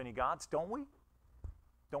worship any gods, don't we?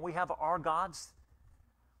 Don't we have our gods?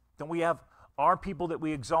 Don't we have our people that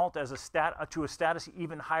we exalt as to a status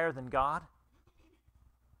even higher than God?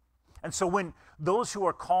 And so when those who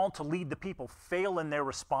are called to lead the people fail in their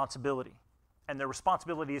responsibility, and their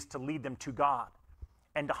responsibility is to lead them to God,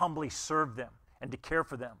 and to humbly serve them and to care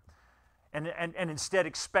for them, and instead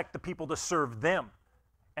expect the people to serve them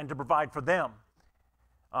and to provide for them,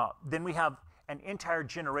 then we have an entire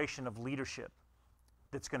generation of leadership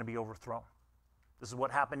that's going to be overthrown. This is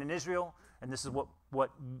what happened in Israel, and this is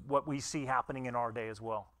what we see happening in our day as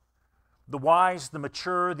well. The wise, the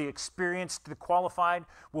mature, the experienced, the qualified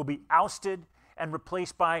will be ousted and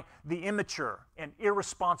replaced by the immature and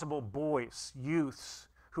irresponsible boys, youths,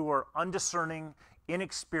 who are undiscerning,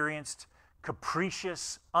 inexperienced,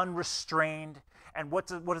 capricious, unrestrained. And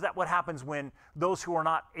what happens when those who are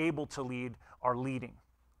not able to lead are leading?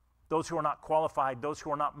 Those who are not qualified, those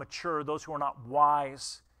who are not mature, those who are not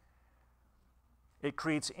wise. It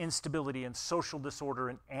creates instability and social disorder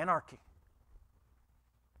and anarchy.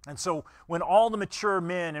 And so when all the mature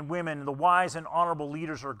men and women, the wise and honorable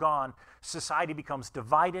leaders are gone, society becomes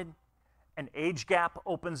divided, an age gap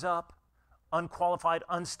opens up, unqualified,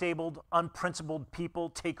 unstable, unprincipled people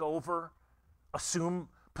take over, assume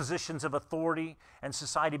positions of authority, and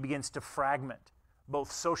society begins to fragment,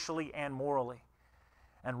 both socially and morally.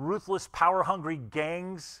 And ruthless, power-hungry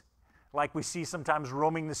gangs, like we see sometimes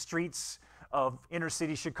roaming the streets of inner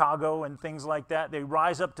city Chicago and things like that, they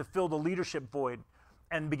rise up to fill the leadership void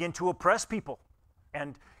and begin to oppress people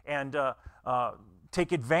and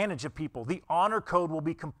take advantage of people. The honor code will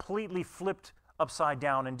be completely flipped upside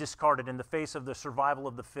down and discarded in the face of the survival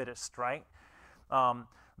of the fittest, right?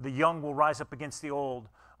 The young will rise up against the old.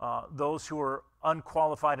 Those who are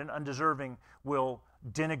unqualified and undeserving will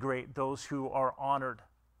denigrate those who are honored.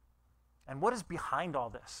 And what is behind all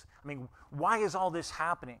this? I mean, why is all this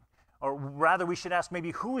happening? Or rather, we should ask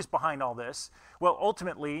maybe who is behind all this? Well,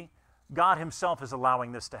 ultimately, God Himself is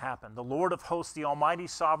allowing this to happen. The Lord of hosts, the Almighty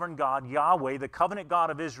Sovereign God, Yahweh, the covenant God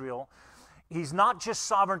of Israel, He's not just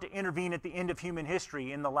sovereign to intervene at the end of human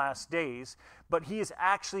history in the last days, but He is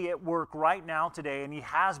actually at work right now today, and He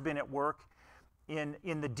has been at work in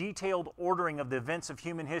the detailed ordering of the events of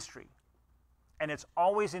human history. And it's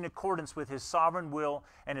always in accordance with His sovereign will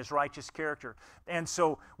and His righteous character. And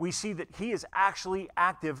so we see that He is actually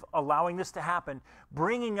active, allowing this to happen,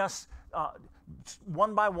 bringing us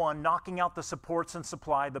one by one, knocking out the supports and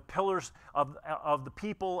supply, the pillars of the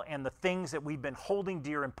people and the things that we've been holding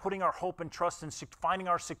dear and putting our hope and trust in, finding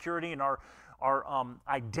our security and our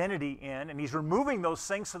identity in. And He's removing those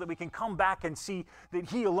things so that we can come back and see that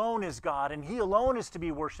He alone is God, and He alone is to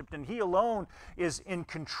be worshiped, and He alone is in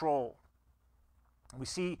control. We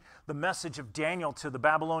see the message of Daniel to the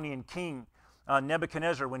Babylonian king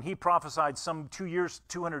Nebuchadnezzar when he prophesied some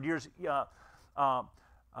 200 years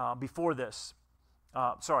before this.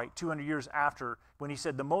 200 years after, when he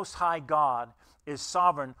said, the Most High God is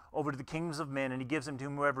sovereign over the kingdoms of men, and He gives them to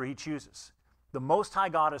whomever He chooses. The Most High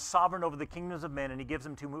God is sovereign over the kingdoms of men, and He gives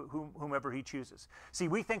them to whomever He chooses. See,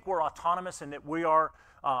 we think we're autonomous and that we are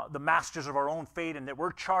the masters of our own fate and that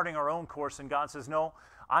we're charting our own course, and God says, no,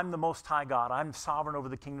 I'm the Most High God. I'm sovereign over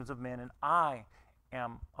the kingdoms of men, and I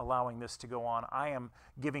am allowing this to go on. I am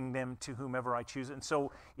giving them to whomever I choose. And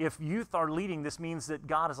so if youth are leading, this means that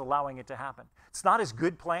God is allowing it to happen. It's not His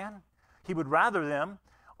good plan. He would rather them,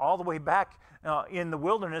 all the way back in the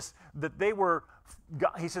wilderness, that they were,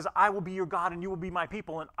 He says, I will be your God and you will be my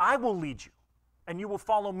people, and I will lead you and you will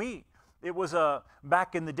follow me. It was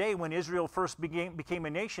back in the day when Israel first became a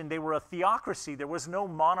nation, they were a theocracy. There was no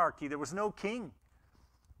monarchy. There was no king.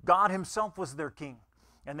 God Himself was their king,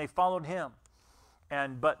 and they followed Him.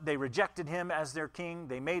 But they rejected Him as their king.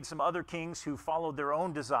 They made some other kings who followed their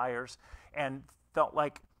own desires and felt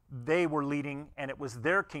like they were leading, and it was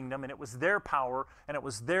their kingdom, and it was their power, and it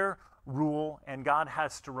was their rule, and God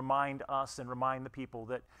has to remind us and remind the people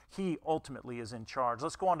that he ultimately is in charge.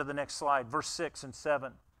 Let's go on to the next slide, verse 6 and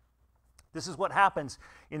 7. This is what happens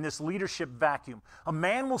in this leadership vacuum. A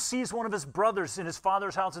man will seize one of his brothers in his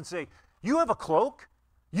father's house and say, "You have a cloak?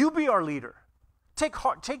 You be our leader.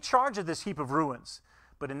 Take charge of this heap of ruins."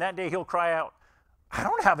 But in that day he'll cry out, "I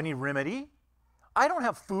don't have any remedy. I don't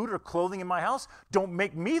have food or clothing in my house. Don't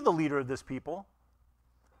make me the leader of this people."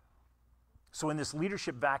 So in this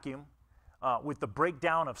leadership vacuum, with the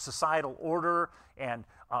breakdown of societal order and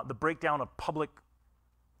the breakdown of public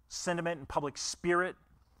sentiment and public spirit,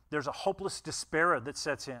 there's a hopeless despair that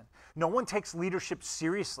sets in. No one takes leadership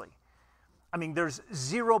seriously. I mean, there's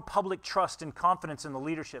zero public trust and confidence in the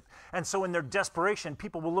leadership. And so in their desperation,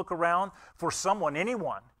 people will look around for someone,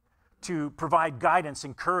 anyone, to provide guidance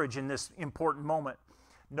and courage in this important moment.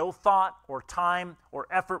 No thought or time or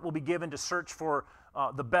effort will be given to search for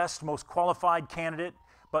the best, most qualified candidate,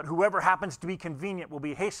 but whoever happens to be convenient will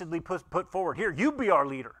be hastily put forward. "Here, you be our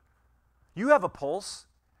leader. You have a pulse."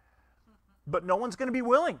 But no one's going to be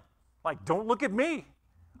willing. Like, "Don't look at me.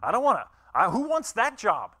 I don't want to. Who wants that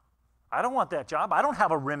job? I don't want that job. I don't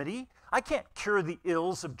have a remedy. I can't cure the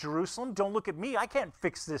ills of Jerusalem. Don't look at me. I can't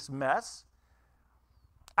fix this mess.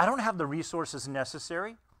 I don't have the resources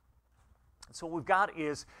necessary." So what we've got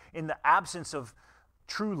is, in the absence of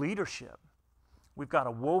true leadership, we've got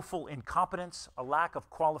a woeful incompetence, a lack of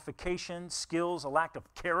qualification, skills, a lack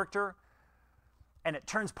of character, and it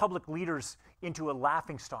turns public leaders into a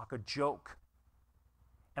laughingstock, a joke.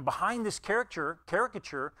 And behind this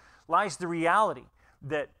caricature lies the reality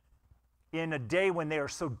that in a day when they are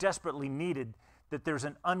so desperately needed, that there's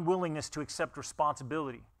an unwillingness to accept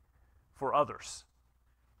responsibility for others.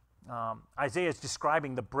 Isaiah is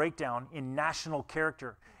describing the breakdown in national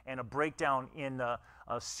character and a breakdown in a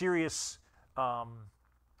serious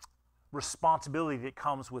responsibility that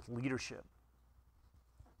comes with leadership.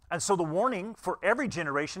 And so the warning for every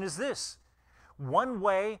generation is this: one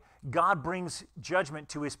way God brings judgment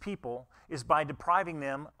to his people is by depriving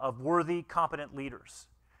them of worthy, competent leaders.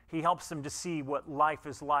 He helps them to see what life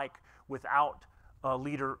is like without a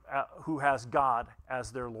leader who has God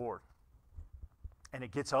as their Lord. And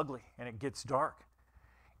it gets ugly and it gets dark.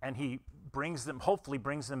 And he hopefully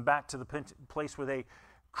brings them back to the place where they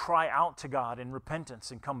cry out to God in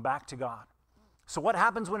repentance and come back to God. So what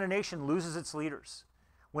happens when a nation loses its leaders?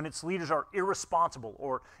 When its leaders are irresponsible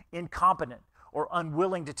or incompetent or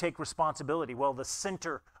unwilling to take responsibility? Well, the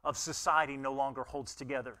center of society no longer holds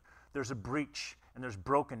together. There's a breach, and there's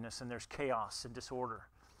brokenness, and there's chaos and disorder.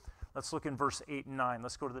 Let's look in verse 8 and 9.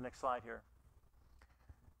 Let's go to the next slide here.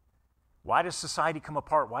 Why does society come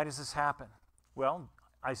apart? Why does this happen? Well,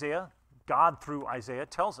 God through Isaiah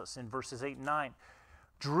tells us in verses 8 and 9,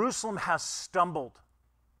 Jerusalem has stumbled.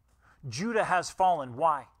 Judah has fallen.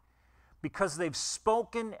 Why? Because they've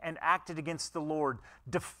spoken and acted against the Lord,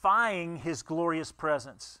 defying his glorious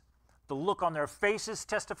presence. The look on their faces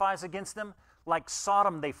testifies against them. Like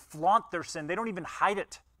Sodom, they flaunt their sin. They don't even hide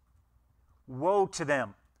it. Woe to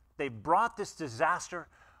them. They've brought this disaster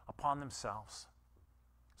upon themselves.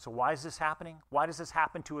 So why is this happening? Why does this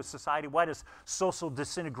happen to a society? Why does social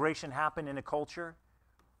disintegration happen in a culture?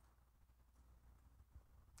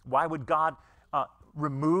 Why would God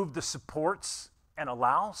remove the supports and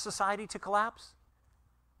allow society to collapse?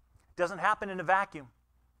 It doesn't happen in a vacuum.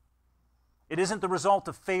 It isn't the result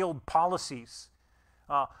of failed policies,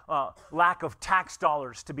 lack of tax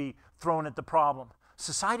dollars to be thrown at the problem.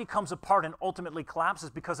 Society comes apart and ultimately collapses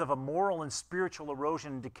because of a moral and spiritual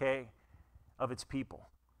erosion and decay of its people.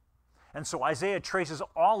 And so Isaiah traces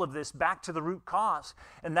all of this back to the root cause,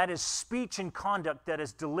 and that is speech and conduct that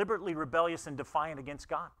is deliberately rebellious and defiant against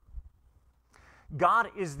God. God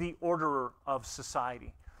is the orderer of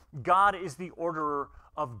society. God is the orderer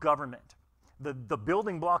of government. The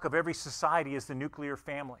building block of every society is the nuclear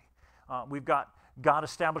family. We've got God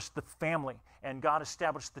established the family, and God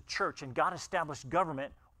established the church, and God established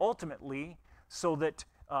government ultimately so that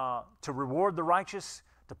to reward the righteous,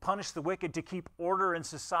 to punish the wicked, to keep order in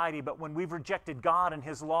society. But when we've rejected God and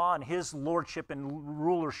his law and his lordship and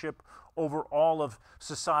rulership over all of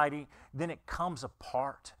society, then it comes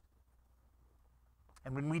apart.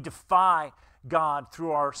 And when we defy God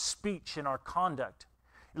through our speech and our conduct,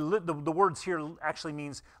 the words here actually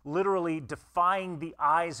means literally defying the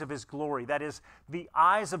eyes of his glory. That is, the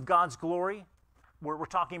eyes of God's glory, where we're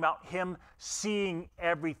talking about him seeing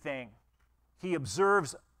everything. He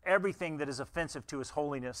observes everything that is offensive to his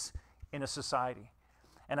holiness in a society.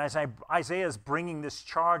 And as Isaiah is bringing this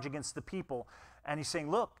charge against the people, and he's saying,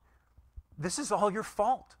 look, this is all your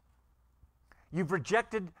fault. You've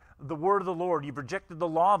rejected the word of the Lord. You've rejected the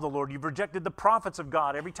law of the Lord. You've rejected the prophets of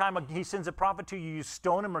God. Every time he sends a prophet to you, you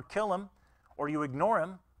stone him or kill him, or you ignore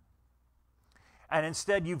him. And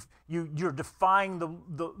instead, you're defying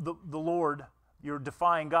the Lord. You're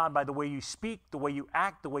defying God by the way you speak, the way you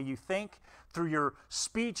act, the way you think. Through your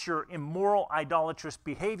speech, your immoral, idolatrous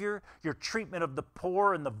behavior, your treatment of the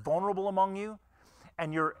poor and the vulnerable among you,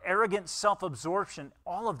 and your arrogant self-absorption,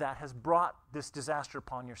 all of that has brought this disaster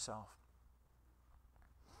upon yourself.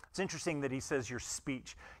 It's interesting that he says your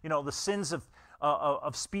speech. You know, the sins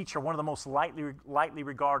of speech are one of the most lightly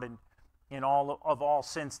regarded in all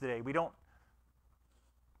sins today.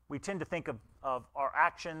 We tend to think of our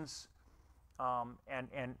actions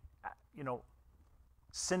and you know,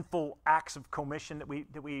 sinful acts of commission that we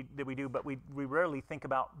do, but we rarely think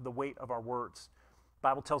about the weight of our words. The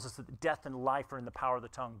Bible tells us that death and life are in the power of the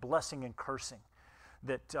tongue, blessing and cursing,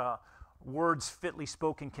 that words fitly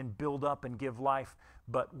spoken can build up and give life,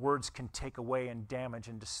 but words can take away and damage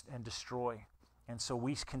and destroy. And so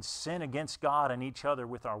we can sin against God and each other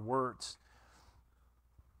with our words.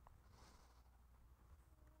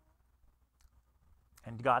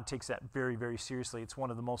 And God takes that very, very seriously. It's one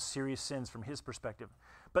of the most serious sins from his perspective.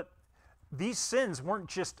 But these sins weren't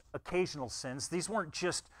just occasional sins. These weren't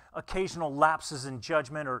just occasional lapses in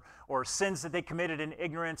judgment or sins that they committed in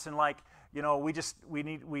ignorance and like, you know,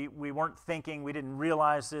 we weren't thinking, we didn't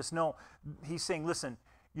realize this. No, he's saying, listen,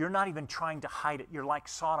 you're not even trying to hide it. You're like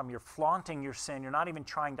Sodom. You're flaunting your sin. You're not even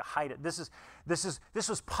trying to hide it. This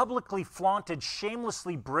was publicly flaunted,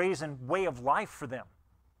 shamelessly brazen way of life for them.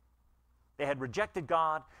 They had rejected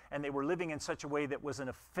God, and they were living in such a way that was an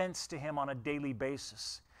offense to him on a daily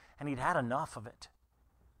basis. And he'd had enough of it.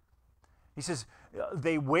 He says,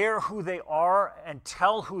 they wear who they are and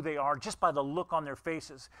tell who they are just by the look on their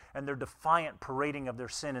faces and their defiant parading of their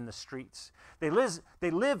sin in the streets. They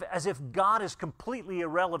live as if God is completely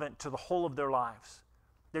irrelevant to the whole of their lives.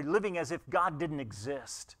 They're living as if God didn't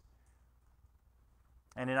exist.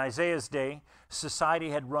 And in Isaiah's day, society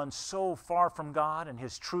had run so far from God and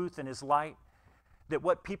his truth and his light that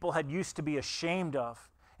what people had used to be ashamed of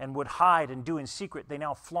and would hide and do in secret, they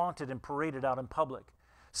now flaunted and paraded out in public,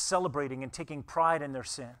 celebrating and taking pride in their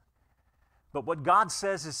sin. But what God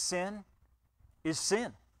says is sin,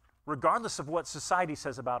 regardless of what society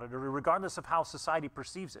says about it or regardless of how society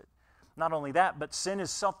perceives it. Not only that, but sin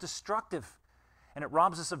is self-destructive, and it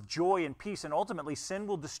robs us of joy and peace, and ultimately sin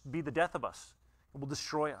will be the death of us. It will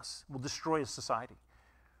destroy us. It will destroy society.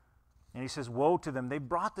 And he says, woe to them. They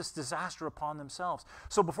brought this disaster upon themselves.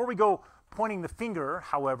 So before we go pointing the finger,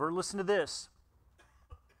 however, listen to this.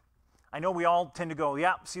 I know we all tend to go,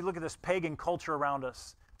 yeah, see, look at this pagan culture around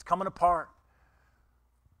us. It's coming apart.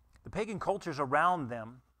 The pagan cultures around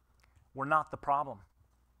them were not the problem.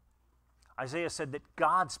 Isaiah said that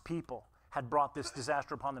God's people had brought this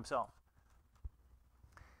disaster upon themselves.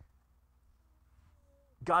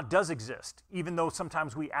 God does exist, even though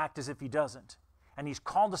sometimes we act as if he doesn't. And he's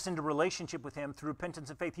called us into relationship with him through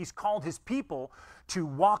repentance and faith. He's called his people to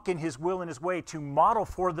walk in his will and his way, to model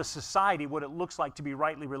for the society what it looks like to be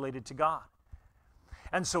rightly related to God.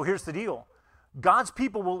 And so here's the deal. God's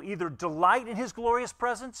people will either delight in his glorious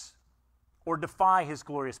presence or defy his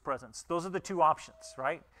glorious presence. Those are the two options,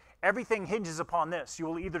 right? Everything hinges upon this. You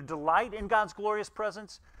will either delight in God's glorious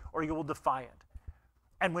presence or you will defy it.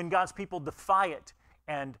 And when God's people defy it,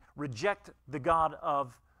 and reject the God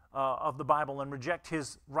of the Bible and reject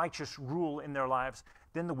his righteous rule in their lives,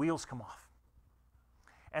 then the wheels come off.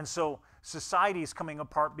 And so society is coming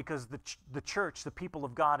apart because the church, the people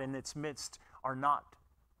of God in its midst, are not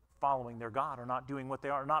following their God, are not doing what they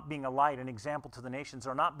are not being a light, an example to the nations,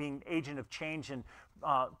 are not being agent of change and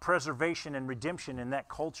preservation and redemption in that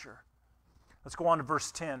culture. Let's go on to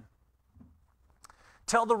verse 10.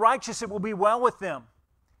 Tell the righteous it will be well with them.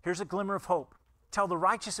 Here's a glimmer of hope. Tell the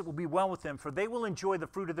righteous it will be well with them, for they will enjoy the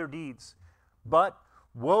fruit of their deeds. But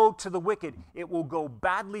woe to the wicked, it will go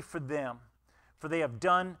badly for them, for they have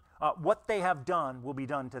done, what they have done will be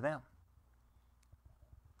done to them.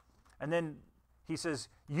 And then he says,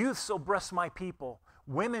 youths oppress my people,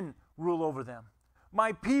 women rule over them.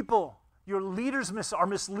 My people, your leaders are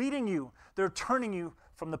misleading you. They're turning you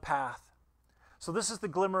from the path. So this is the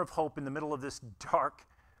glimmer of hope in the middle of this dark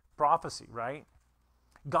prophecy, right?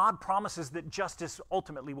 God promises that justice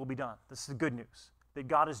ultimately will be done. This is the good news, that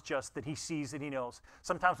God is just, that he sees, that he knows.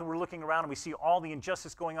 Sometimes when we're looking around and we see all the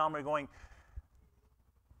injustice going on, we're going,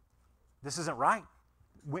 this isn't right.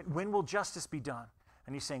 When will justice be done?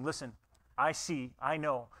 And he's saying, listen, I see, I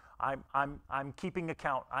know, I'm keeping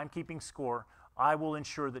account, I'm keeping score. I will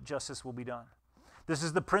ensure that justice will be done. This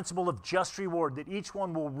is the principle of just reward, that each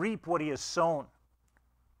one will reap what he has sown.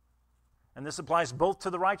 And this applies both to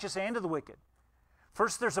the righteous and to the wicked.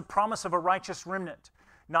 First, there's a promise of a righteous remnant.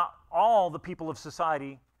 Not all the people of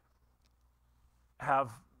society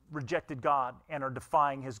have rejected God and are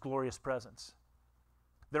defying his glorious presence.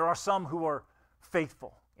 There are some who are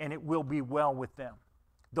faithful, and it will be well with them.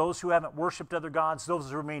 Those who haven't worshiped other gods, those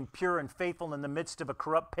who remain pure and faithful in the midst of a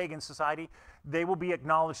corrupt pagan society, they will be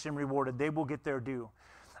acknowledged and rewarded. They will get their due.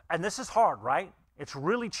 And this is hard, right? It's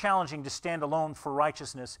really challenging to stand alone for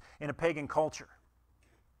righteousness in a pagan culture.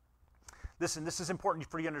 Listen, this is important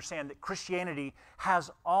for you to understand that Christianity has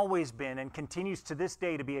always been and continues to this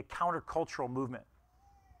day to be a countercultural movement.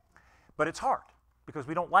 But it's hard because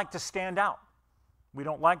we don't like to stand out. We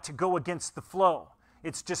don't like to go against the flow.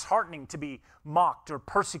 It's disheartening to be mocked or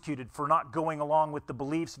persecuted for not going along with the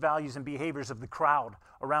beliefs, values, and behaviors of the crowd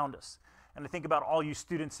around us. And I think about all you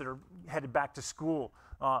students that are headed back to school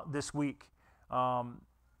this week.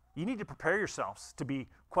 You need to prepare yourselves to be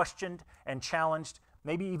questioned and challenged,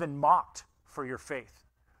 maybe even mocked for your faith.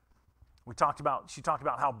 She talked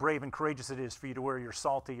about how brave and courageous it is for you to wear your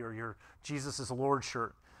salty or your Jesus is Lord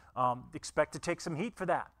shirt. Expect to take some heat for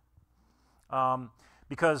that.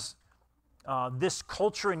 Because this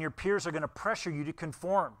culture and your peers are going to pressure you to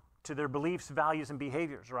conform to their beliefs, values, and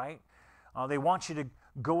behaviors, right? They want you to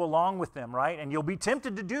go along with them, right? And you'll be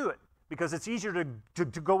tempted to do it because it's easier to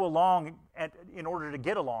go along in order to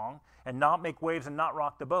get along and not make waves and not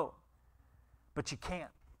rock the boat. But you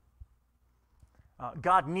can't.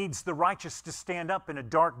 God needs the righteous to stand up in a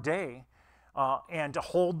dark day and to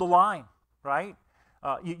hold the line, right?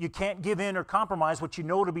 You can't give in or compromise what you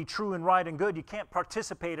know to be true and right and good. You can't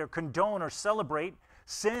participate or condone or celebrate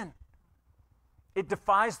sin. It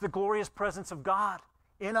defies the glorious presence of God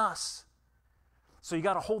in us. So you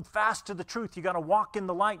got to hold fast to the truth. You got to walk in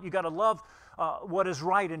the light. You got to love what is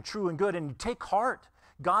right and true and good. And take heart.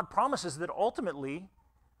 God promises that ultimately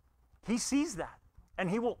he sees that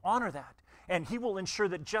and he will honor that. And he will ensure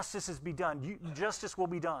that justice is be done. Justice will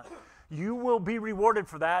be done. You will be rewarded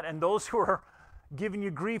for that, and those who are giving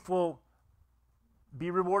you grief will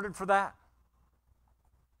be rewarded for that.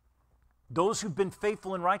 Those who've been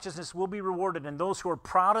faithful in righteousness will be rewarded, and those who are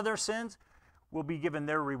proud of their sins will be given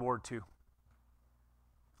their reward too.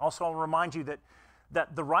 Also, I'll remind you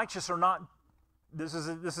that the righteous are not, this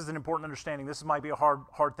is an important understanding. This might be a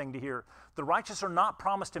hard thing to hear. The righteous are not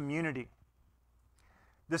promised immunity.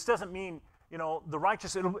 This doesn't mean, the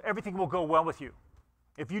righteous, everything will go well with you.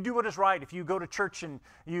 If you do what is right, if you go to church and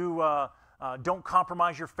you don't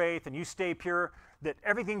compromise your faith and you stay pure, that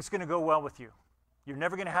everything's going to go well with you. You're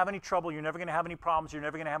never going to have any trouble. You're never going to have any problems. You're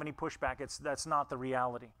never going to have any pushback. That's not the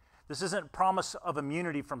reality. This isn't a promise of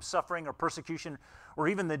immunity from suffering or persecution or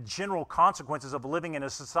even the general consequences of living in a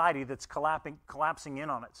society that's collapsing in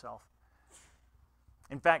on itself.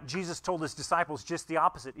 In fact, Jesus told his disciples just the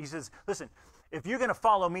opposite. He says, listen, if you're going to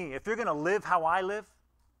follow me, if you're going to live how I live,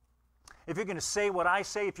 if you're going to say what I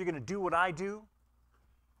say, if you're going to do what I do,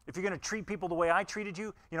 if you're going to treat people the way I treated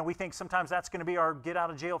you, we think sometimes that's going to be our get out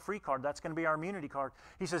of jail free card. That's going to be our immunity card.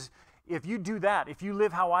 He says, if you do that, if you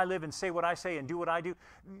live how I live and say what I say and do what I do,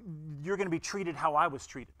 you're going to be treated how I was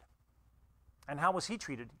treated. And how was he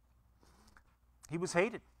treated? He was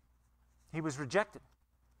hated. He was rejected.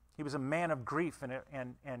 He was a man of grief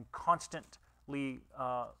and constantly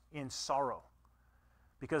in sorrow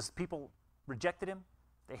because people rejected him,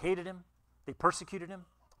 they hated him, they persecuted him.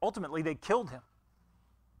 Ultimately, they killed him.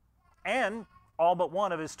 And all but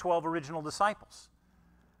one of his 12 original disciples.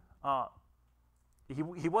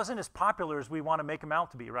 He wasn't as popular as we want to make him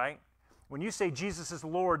out to be, right? When you say Jesus is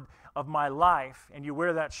Lord of my life and you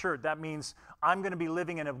wear that shirt, that means I'm going to be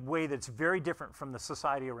living in a way that's very different from the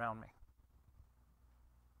society around me.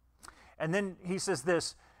 And then he says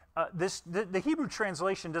this, the Hebrew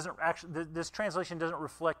translation doesn't actually, this translation doesn't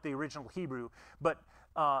reflect the original Hebrew, but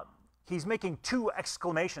he's making two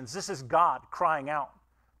exclamations. This is God crying out.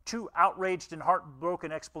 Two outraged and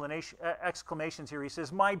heartbroken exclamations here. He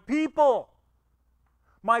says, my people,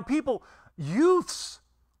 youths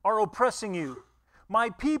are oppressing you. My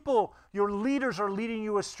people, your leaders are leading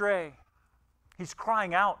you astray. He's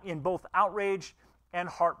crying out in both outrage and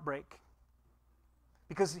heartbreak.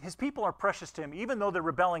 Because his people are precious to him, even though they're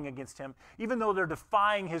rebelling against him, even though they're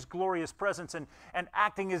defying his glorious presence and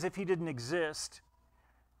acting as if he didn't exist.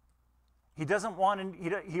 He doesn't want,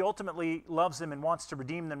 he ultimately loves them and wants to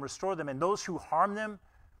redeem them, restore them, and those who harm them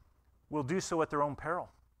will do so at their own peril.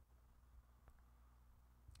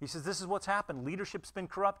 He says this is what's happened. Leadership's been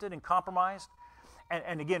corrupted and compromised.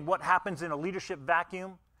 And again, what happens in a leadership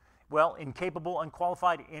vacuum? Well, incapable,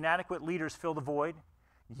 unqualified, inadequate leaders fill the void.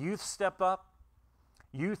 Youth step up.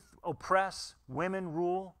 Youth oppress. Women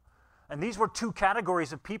rule. And these were two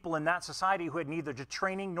categories of people in that society who had neither the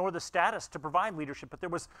training nor the status to provide leadership, but there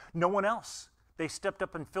was no one else. They stepped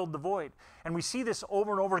up and filled the void. And we see this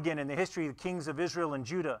over and over again in the history of the kings of Israel and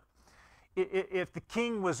Judah. If the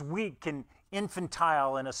king was weak and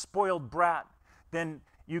infantile and a spoiled brat, then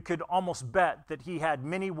you could almost bet that he had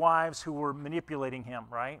many wives who were manipulating him,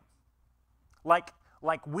 right? Like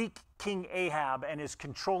weak King Ahab and his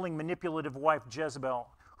controlling, manipulative wife Jezebel,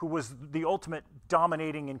 who was the ultimate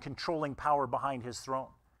dominating and controlling power behind his throne.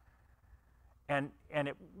 And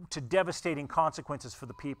to devastating consequences for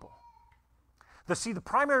the people. The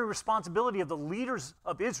primary responsibility of the leaders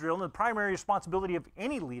of Israel, and the primary responsibility of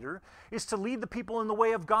any leader, is to lead the people in the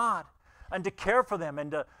way of God, and to care for them,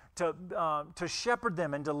 and to shepherd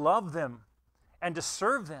them, and to love them, and to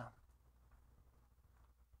serve them.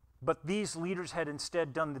 But these leaders had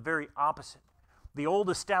instead done the very opposite. The old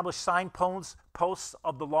established signposts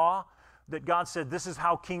of the law that God said this is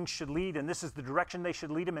how kings should lead, and this is the direction they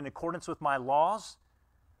should lead them in accordance with my laws,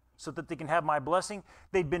 so that they can have my blessing,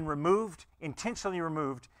 they'd been removed, intentionally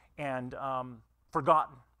removed, and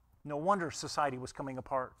forgotten. No wonder society was coming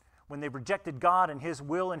apart. When they rejected God and His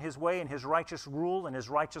will and His way and His righteous rule and His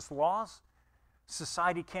righteous laws,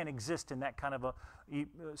 society can't exist in that kind of a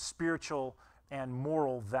spiritual and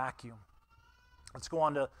moral vacuum. Let's go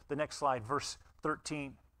on to the next slide, verse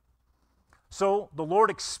 13. So the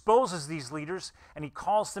Lord exposes these leaders, and He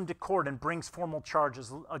calls them to court and brings formal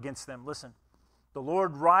charges against them. Listen. The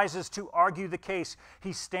Lord rises to argue the case.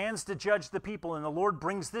 He stands to judge the people, and the Lord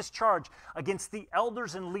brings this charge against the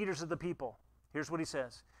elders and leaders of the people. Here's what He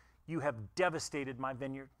says. You have devastated my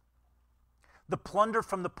vineyard. The plunder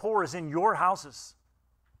from the poor is in your houses.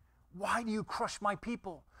 Why do you crush my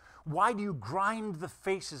people? Why do you grind the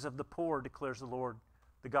faces of the poor, declares the Lord,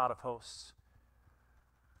 the God of hosts.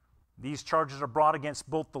 These charges are brought against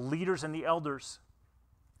both the leaders and the elders.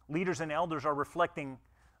 Leaders and elders are reflecting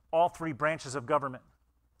all three branches of government,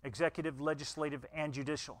 executive, legislative, and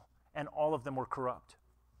judicial, and all of them were corrupt.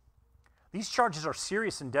 These charges are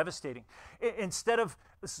serious and devastating. Instead of,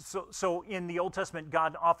 so in the Old Testament,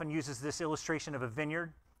 God often uses this illustration of a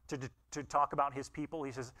vineyard to talk about His people.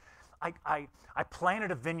 He says, I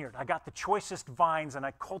planted a vineyard. I got the choicest vines, and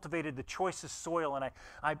I cultivated the choicest soil, and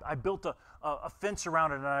I built a fence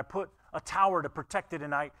around it, and I put a tower to protect it,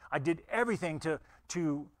 and I did everything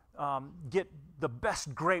to get the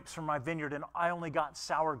best grapes from my vineyard, and I only got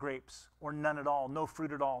sour grapes, or none at all, no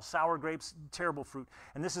fruit at all. Sour grapes, terrible fruit.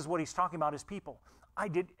 And this is what He's talking about, His people. I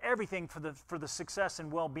did everything for the success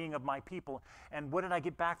and well-being of my people. And what did I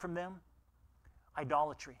get back from them?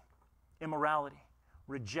 Idolatry, immorality,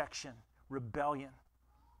 rejection, rebellion.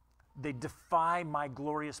 They defy my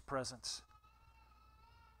glorious presence.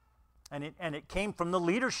 And it came from the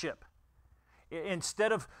leadership.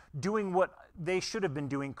 Instead of doing what they should have been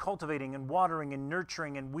doing, cultivating and watering and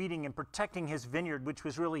nurturing and weeding and protecting His vineyard, which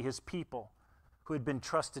was really His people who had been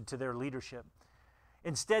trusted to their leadership.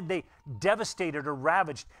 Instead, they devastated or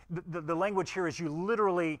ravaged. The language here is you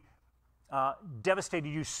literally devastated.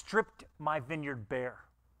 You stripped my vineyard bare.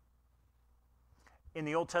 In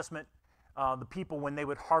the Old Testament, the people, when they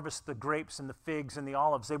would harvest the grapes and the figs and the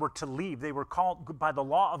olives, they were to leave. They were called, by the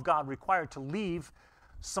law of God, required to leave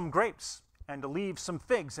some grapes and to leave some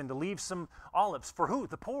figs and to leave some olives. For who?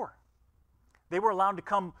 The poor. They were allowed to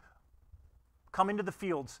come into the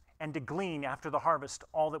fields and to glean after the harvest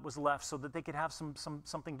all that was left, so that they could have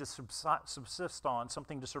something to subsist on,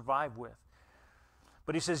 something to survive with.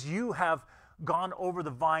 But He says, you have gone over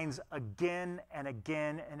the vines again and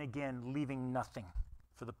again and again, leaving nothing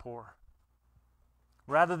for the poor.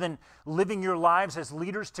 Rather than living your lives as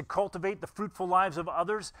leaders to cultivate the fruitful lives of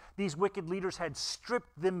others, these wicked leaders had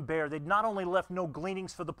stripped them bare. They'd not only left no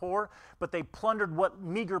gleanings for the poor, but they plundered what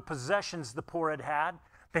meager possessions the poor had had.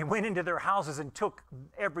 They went into their houses and took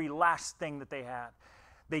every last thing that they had.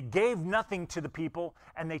 They gave nothing to the people,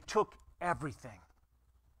 and they took everything.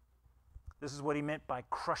 This is what He meant by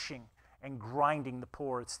crushing and grinding the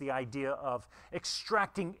poor. It's the idea of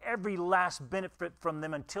extracting every last benefit from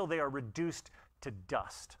them until they are reduced to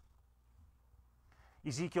dust.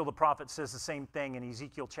 Ezekiel the prophet says the same thing in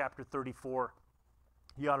Ezekiel chapter 34.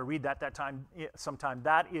 You ought to read that sometime.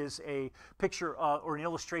 That is a picture or an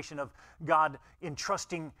illustration of God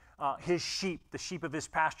entrusting His sheep, the sheep of His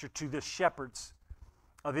pasture, to the shepherds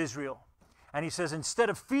of Israel. And He says, instead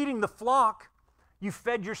of feeding the flock, you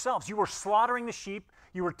fed yourselves. You were slaughtering the sheep,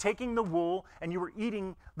 you were taking the wool, and you were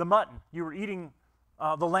eating the mutton. You were eating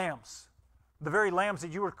the lambs. the very lambs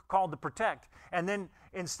that you were called to protect. And then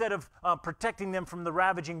instead of protecting them from the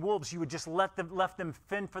ravaging wolves, you would just left them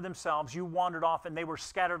fend for themselves. You wandered off and they were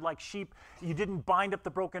scattered like sheep. You didn't bind up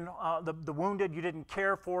the broken, the wounded. You didn't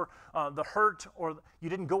care for the hurt, or you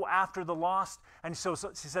didn't go after the lost. And so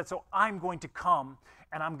she said, so I'm going to come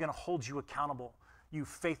and I'm going to hold you accountable, you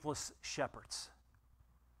faithless shepherds.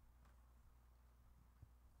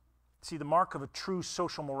 See, the mark of a true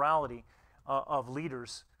social morality of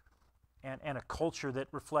leaders and a culture that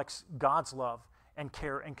reflects God's love and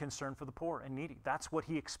care and concern for the poor and needy. That's what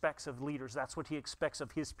he expects of leaders. That's what he expects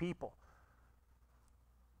of his people.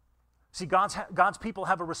 See, God's people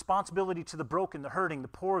have a responsibility to the broken, the hurting, the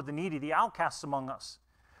poor, the needy, the outcasts among us.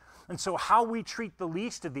 And so how we treat the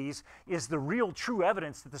least of these is the real true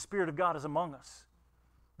evidence that the Spirit of God is among us,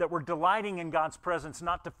 that we're delighting in God's presence,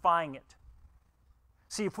 not defying it.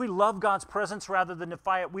 See, if we love God's presence rather than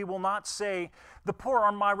defy it, we will not say, the poor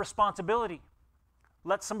are my responsibility.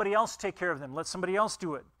 Let somebody else take care of them. Let somebody else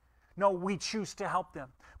do it. No, we choose to help them.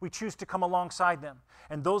 We choose to come alongside them.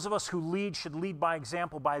 And those of us who lead should lead by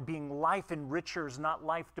example, by being life enrichers, not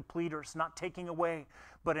life depleters, not taking away,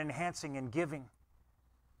 but enhancing and giving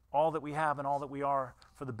all that we have and all that we are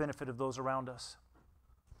for the benefit of those around us.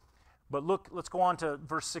 But look, let's go on to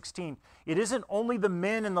verse 16. It isn't only the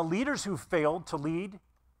men and the leaders who failed to lead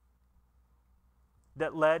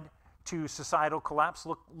that led to societal collapse.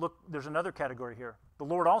 Look, there's another category here. The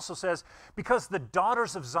Lord also says, because the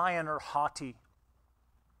daughters of Zion are haughty,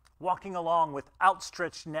 walking along with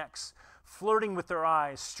outstretched necks, flirting with their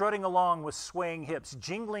eyes, strutting along with swaying hips,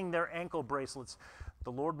 jingling their ankle bracelets,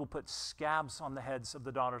 the Lord will put scabs on the heads of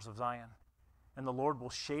the daughters of Zion, and the Lord will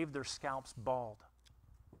shave their scalps bald.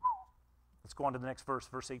 Let's go on to the next verse,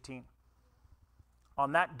 verse 18.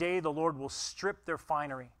 On that day, the Lord will strip their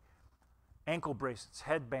finery, ankle bracelets,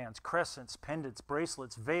 headbands, crescents, pendants,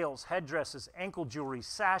 bracelets, veils, headdresses, ankle jewelry,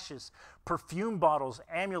 sashes, perfume bottles,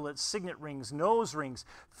 amulets, signet rings, nose rings,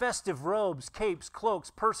 festive robes, capes, cloaks,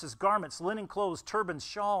 purses, garments, linen clothes, turbans,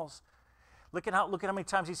 shawls. Look at how many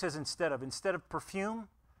times he says instead of perfume,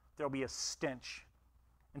 there'll be a stench.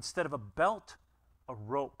 Instead of a belt, a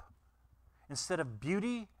rope. Instead of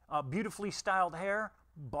beautifully styled hair,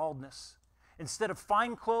 baldness. Instead of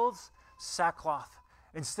fine clothes, sackcloth.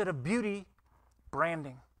 Instead of beauty,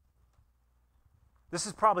 branding. This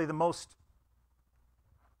is probably the most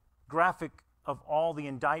graphic of all the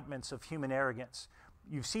indictments of human arrogance.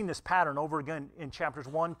 You've seen this pattern over again in chapters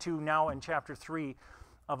 1, 2, now in chapter 3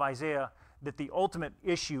 of Isaiah, that the ultimate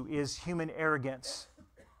issue is human arrogance.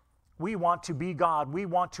 We want to be God. We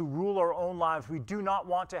want to rule our own lives. We do not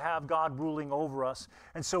want to have God ruling over us.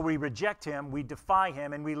 And so we reject him, we defy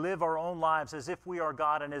him, and we live our own lives as if we are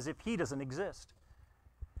God and as if he doesn't exist.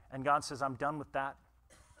 And God says, I'm done with that.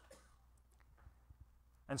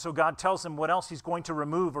 And so God tells them what else he's going to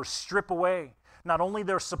remove or strip away. Not only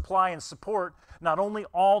their supply and support, not only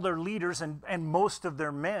all their leaders and most of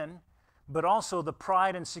their men, but also the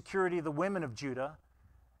pride and security of the women of Judah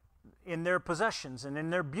in their possessions and in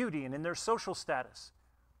their beauty and in their social status.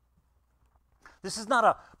 This is not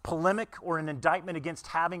a polemic or an indictment against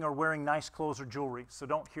having or wearing nice clothes or jewelry, so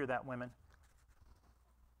don't hear that, women.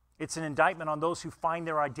 It's an indictment on those who find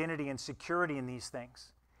their identity and security in these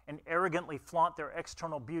things and arrogantly flaunt their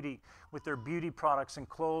external beauty with their beauty products and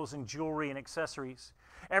clothes and jewelry and accessories.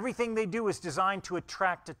 Everything they do is designed to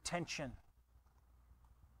attract attention.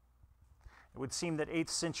 It would seem that 8th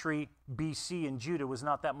century BC in Judah was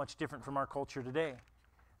not that much different from our culture today.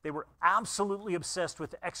 They were absolutely obsessed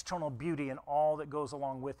with external beauty and all that goes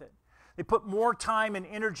along with it. They put more time and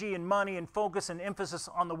energy and money and focus and emphasis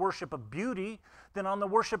on the worship of beauty than on the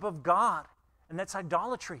worship of God, and that's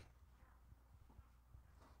idolatry.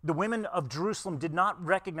 The women of Jerusalem did not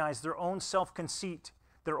recognize their own self-conceit,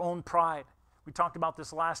 their own pride. We talked about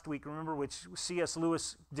this last week, remember, which C.S.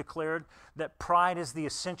 Lewis declared that pride is the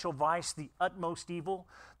essential vice, the utmost evil,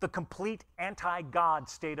 the complete anti-God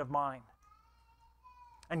state of mind.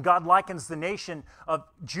 And God likens the nation of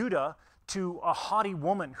Judah to a haughty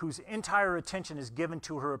woman whose entire attention is given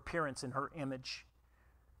to her appearance and her image.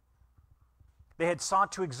 They had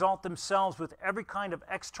sought to exalt themselves with every kind of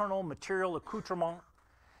external material accoutrement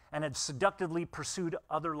and had seductively pursued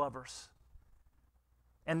other lovers.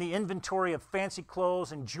 And the inventory of fancy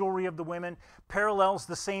clothes and jewelry of the women parallels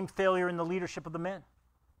the same failure in the leadership of the men.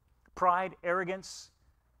 Pride, arrogance,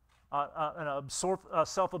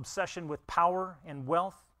 self-obsession with power and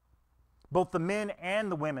wealth. Both the men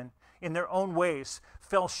and the women, in their own ways,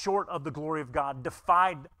 fell short of the glory of God,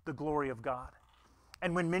 defied the glory of God.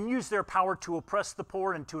 And when men use their power to oppress the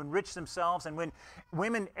poor and to enrich themselves, and when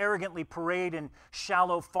women arrogantly parade in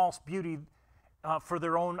shallow, false beauty, for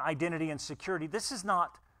their own identity and security. This is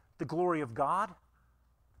not the glory of God.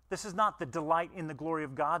 This is not the delight in the glory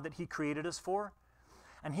of God that He created us for.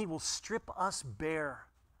 And He will strip us bare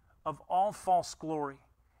of all false glory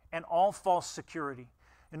and all false security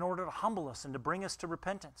in order to humble us and to bring us to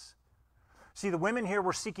repentance. See, the women here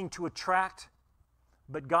were seeking to attract,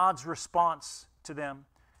 but God's response to them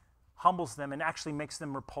humbles them and actually makes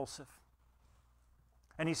them repulsive.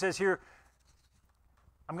 And He says here,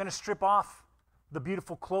 I'm going to strip off the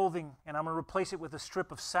beautiful clothing and I'm going to replace it with a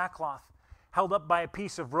strip of sackcloth held up by a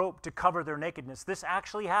piece of rope to cover their nakedness. This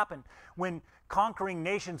actually happened when conquering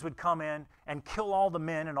nations would come in and kill all the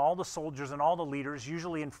men and all the soldiers and all the leaders,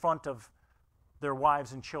 usually in front of their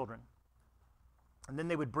wives and children. And then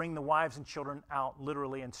they would bring the wives and children out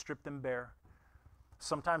literally and strip them bare.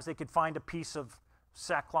 Sometimes they could find a piece of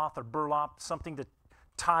sackcloth or burlap, something to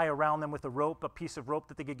tie around them with a rope, a piece of rope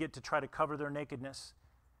that they could get to try to cover their nakedness.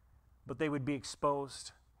 But they would be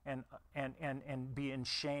exposed and be in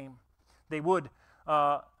shame. They would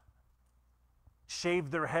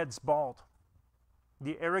shave their heads bald.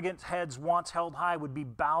 The arrogant heads once held high would be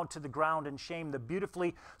bowed to the ground in shame. The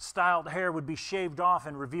beautifully styled hair would be shaved off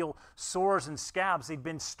and reveal sores and scabs. They'd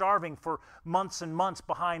been starving for months and months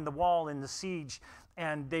behind the wall in the siege,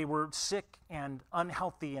 and they were sick and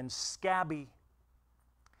unhealthy and scabby.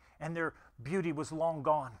 And their beauty was long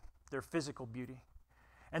gone, their physical beauty.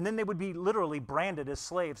 And then they would be literally branded as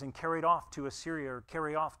slaves and carried off to Assyria or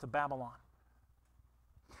carried off to Babylon.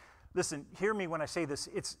 Listen, hear me when I say this.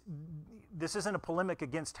 This isn't a polemic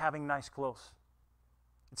against having nice clothes.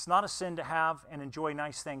 It's not a sin to have and enjoy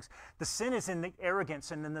nice things. The sin is in the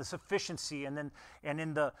arrogance and in the sufficiency and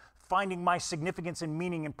in the finding my significance and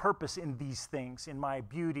meaning and purpose in these things, in my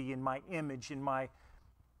beauty, in my image, in my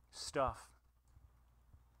stuff.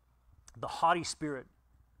 The haughty spirit,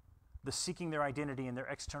 the seeking their identity in their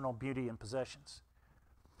external beauty and possessions.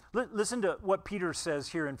 Listen to what Peter says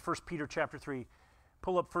here in 1 Peter chapter 3.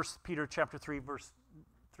 Pull up 1 Peter chapter 3, verse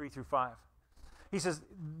 3 through 5. He says,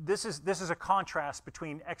 this is a contrast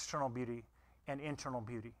between external beauty and internal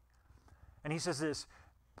beauty. And he says this,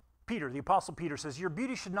 Peter, the Apostle Peter says, your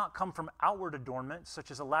beauty should not come from outward adornment, such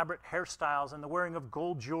as elaborate hairstyles and the wearing of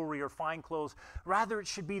gold jewelry or fine clothes. Rather, it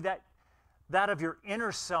should be that of your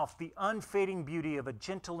inner self, the unfading beauty of a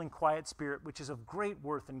gentle and quiet spirit, which is of great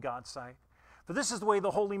worth in God's sight. For this is the way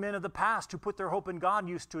the holy men of the past who put their hope in God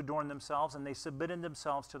used to adorn themselves, and they submitted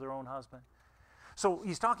themselves to their own husband. So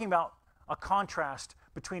he's talking about a contrast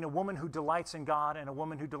between a woman who delights in God and a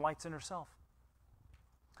woman who delights in herself.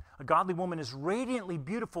 A godly woman is radiantly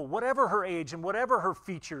beautiful, whatever her age and whatever her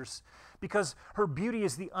features, because her beauty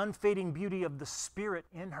is the unfading beauty of the Spirit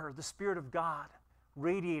in her, the Spirit of God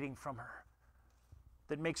radiating from her,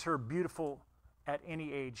 that makes her beautiful at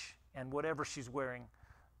any age and whatever she's wearing.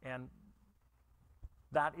 And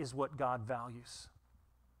that is what God values.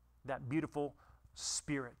 That beautiful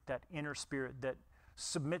spirit, that inner spirit that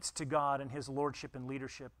submits to God and His lordship and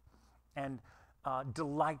leadership and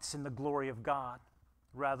delights in the glory of God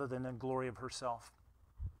rather than the glory of herself.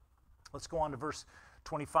 Let's go on to verse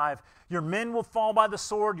 25. Your men will fall by the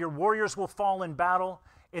sword, your warriors will fall in battle,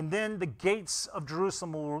 and then the gates of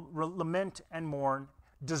Jerusalem will lament and mourn.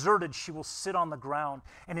 Deserted, she will sit on the ground.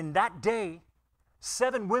 And in that day,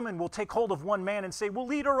 7 women will take hold of one man and say,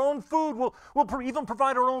 we'll eat our own food, we'll even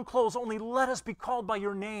provide our own clothes, only let us be called by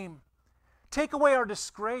your name. Take away our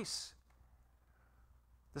disgrace.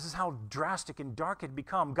 This is how drastic and dark it had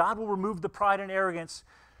become. God will remove the pride and arrogance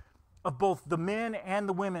of both the men and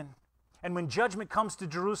the women. And when judgment comes to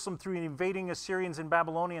Jerusalem through invading Assyrians and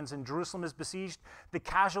Babylonians and Jerusalem is besieged, the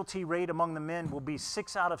casualty rate among the men will be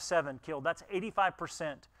 6 out of 7 killed. That's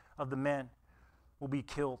 85% of the men will be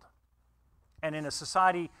killed. And in a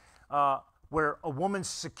society where a woman's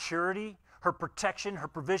security, her protection, her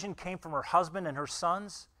provision came from her husband and her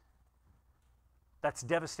sons, that's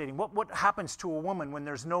devastating. What happens to a woman when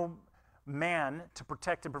there's no man to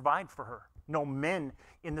protect and provide for her? No men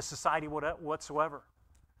in the society whatsoever.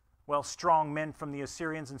 Well, strong men from the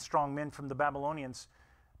Assyrians and strong men from the Babylonians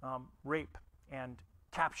rape and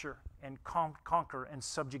capture and conquer and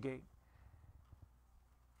subjugate.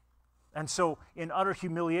 And so, in utter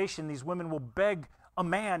humiliation, these women will beg a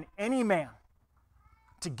man, any man,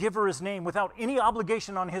 to give her his name without any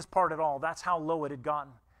obligation on his part at all. That's how low it had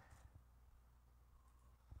gotten.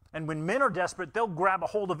 And when men are desperate, they'll grab a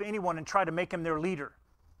hold of anyone and try to make him their leader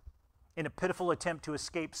in a pitiful attempt to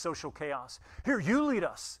escape social chaos. Here, you lead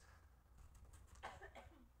us.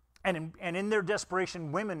 And in their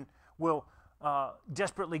desperation, women will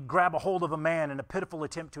desperately grab a hold of a man in a pitiful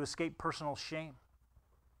attempt to escape personal shame.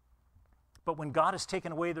 But when God has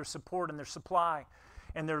taken away their support and their supply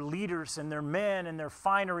and their leaders and their men and their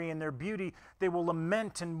finery and their beauty. They will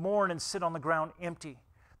lament and mourn and sit on the ground empty.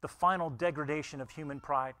 The final degradation of human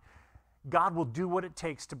pride. God will do what it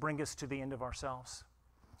takes to bring us to the end of ourselves.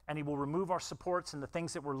 And He will remove our supports and the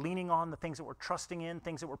things that we're leaning on, the things that we're trusting in,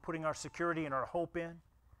 things that we're putting our security and our hope in.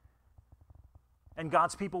 And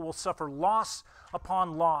God's people will suffer loss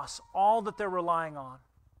upon loss, all that they're relying on,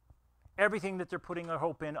 everything that they're putting their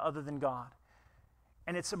hope in other than God.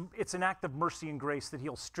 And it's an act of mercy and grace that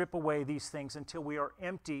He'll strip away these things until we are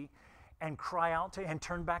empty and cry out to and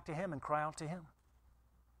turn back to Him and cry out to Him.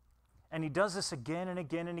 And He does this again and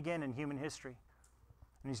again and again in human history.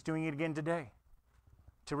 And He's doing it again today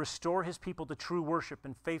to restore His people to true worship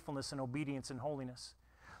and faithfulness and obedience and holiness.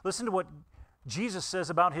 Listen to what Jesus says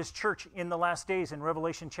about His church in the last days in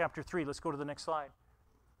Revelation chapter 3. Let's go to the next slide.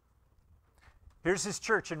 Here's His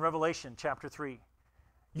church in Revelation chapter 3.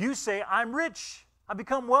 You say, I'm rich. I've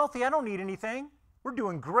become wealthy. I don't need anything. We're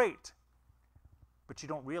doing great. But you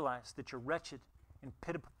don't realize that you're wretched and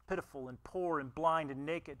pitiful and poor and blind and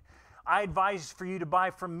naked. I advise for you to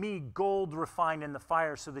buy from me gold refined in the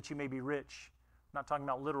fire so that you may be rich. I'm not talking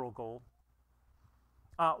about literal gold.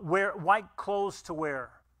 Wear white clothes to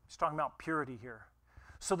wear. He's talking about purity here.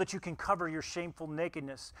 So that you can cover your shameful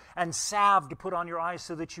nakedness, and salve to put on your eyes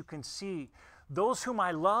so that you can see. Those whom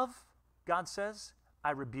I love, God says,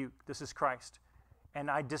 I rebuke. This is Christ. And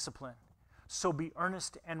I discipline. So be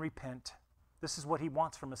earnest and repent. This is what He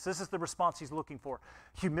wants from us. This is the response He's looking for.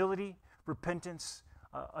 Humility, repentance,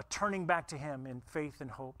 a turning back to Him in faith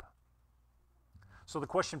and hope. So the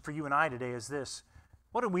question for you and I today is this.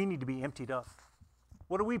 What do we need to be emptied of?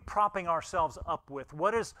 What are we propping ourselves up with?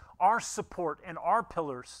 What is our support and our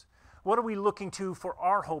pillars? What are we looking to for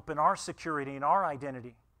our hope and our security and our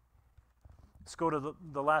identity? Let's go to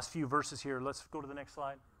the last few verses here. Let's go to the next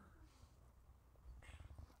slide.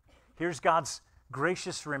 Here's God's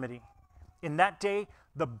gracious remedy. In that day,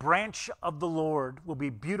 the branch of the Lord will be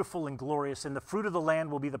beautiful and glorious, and the fruit of the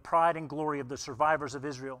land will be the pride and glory of the survivors of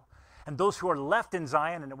Israel. And those who are left in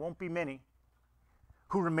Zion, and it won't be many,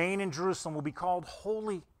 who remain in Jerusalem will be called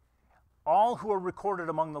holy. All who are recorded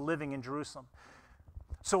among the living in Jerusalem.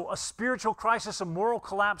 So a spiritual crisis, a moral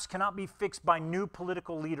collapse cannot be fixed by new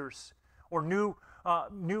political leaders or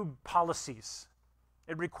new policies.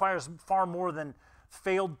 It requires far more than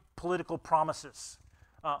failed political promises.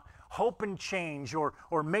 Hope and change or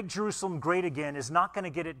make Jerusalem great again is not going to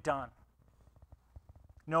get it done.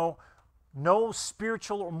 No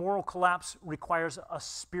spiritual or moral collapse requires a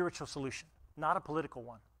spiritual solution, not a political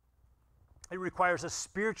one. It requires a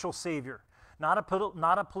spiritual Savior, not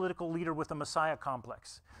a political leader with a Messiah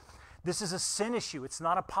complex. This is a sin issue. It's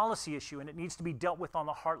not a policy issue, and it needs to be dealt with on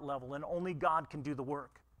the heart level, and only God can do the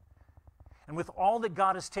work. And with all that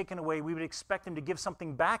God has taken away, we would expect Him to give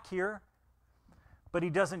something back here, but He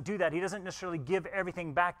doesn't do that. He doesn't necessarily give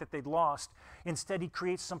everything back that they'd lost. Instead, He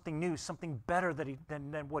creates something new, something better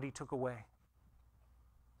than what He took away.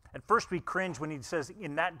 At first, we cringe when He says,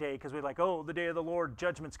 in that day, because we're like, oh, the day of the Lord,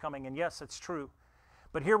 judgment's coming. And yes, that's true.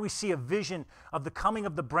 But here we see a vision of the coming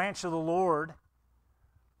of the branch of the Lord,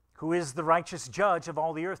 who is the righteous judge of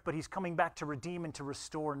all the earth, but He's coming back to redeem and to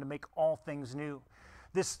restore and to make all things new.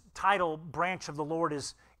 This title, branch of the Lord,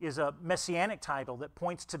 is a messianic title that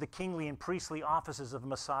points to the kingly and priestly offices of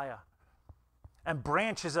Messiah. And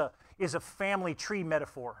branch is a family tree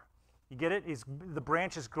metaphor. You get it? The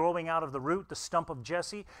branch is growing out of the root, the stump of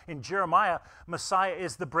Jesse. In Jeremiah, Messiah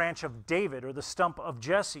is the branch of David, or the stump of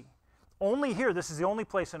Jesse. Only here, this is the only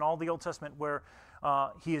place in all the Old Testament where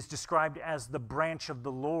He is described as the branch of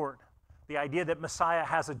the Lord. The idea that Messiah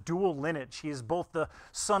has a dual lineage. He is both the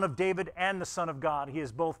son of David and the son of God. He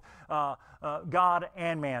is both God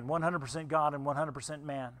and man, 100% God and 100%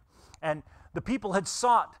 man. And the people had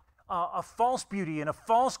sought a false beauty and a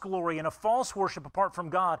false glory and a false worship apart from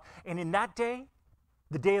God. And in that day,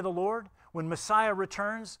 the day of the Lord, when Messiah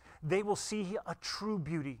returns, they will see a true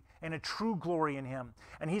beauty and a true glory in Him.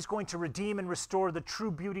 And He's going to redeem and restore the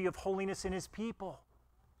true beauty of holiness in His people.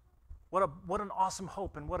 What an awesome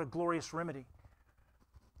hope and what a glorious remedy.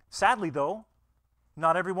 Sadly, though,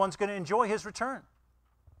 not everyone's going to enjoy His return.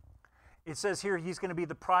 It says here He's going to be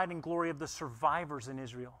the pride and glory of the survivors in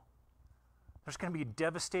Israel. There's going to be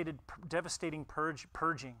a devastating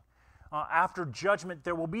purging. After judgment,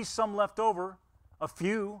 there will be some left over, a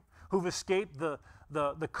few who've escaped the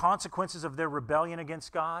consequences of their rebellion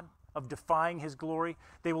against God, of defying His glory.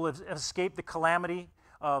 They will have escaped the calamity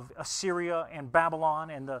of Assyria and Babylon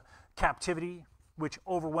and the captivity which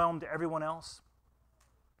overwhelmed everyone else.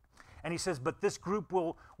 And He says, but this group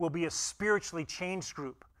will be a spiritually changed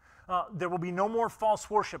group. there will be no more false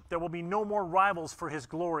worship. There will be no more rivals for his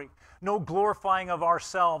glory. No glorifying of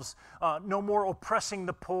ourselves. No more oppressing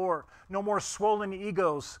the poor. No more swollen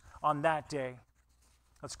egos on that day.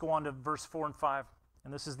 Let's go on to verse 4 and 5.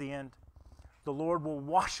 And this is the end. The Lord will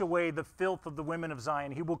wash away the filth of the women of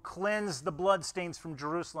Zion. He will cleanse the bloodstains from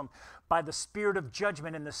Jerusalem by the spirit of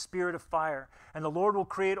judgment and the spirit of fire. And the Lord will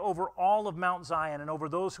create over all of Mount Zion and over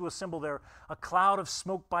those who assemble there a cloud of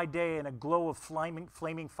smoke by day and a glow of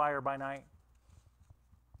flaming fire by night.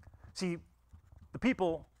 See, the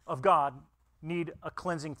people of God need a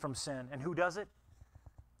cleansing from sin. And who does it?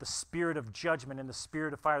 The spirit of judgment and the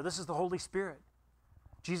spirit of fire. This is the Holy Spirit.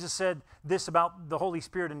 Jesus said this about the Holy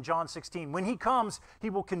Spirit in John 16. When he comes,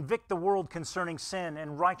 he will convict the world concerning sin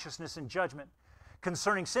and righteousness and judgment.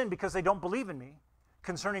 Concerning sin, because they don't believe in me.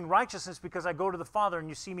 Concerning righteousness, because I go to the Father and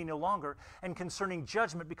you see me no longer. And concerning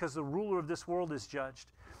judgment, because the ruler of this world is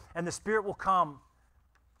judged. And the Spirit will come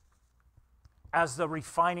as the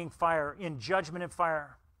refining fire, in judgment and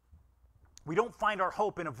fire. We don't find our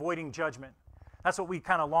hope in avoiding judgment. That's what we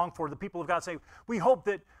kind of long for. The people of God say, we hope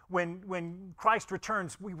that when Christ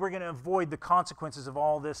returns, we're going to avoid the consequences of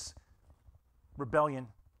all this rebellion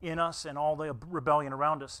in us and all the rebellion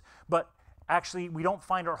around us. But actually, we don't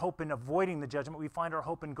find our hope in avoiding the judgment. We find our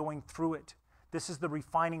hope in going through it. This is the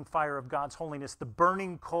refining fire of God's holiness, the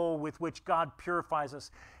burning coal with which God purifies us,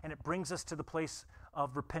 and it brings us to the place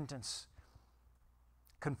of repentance,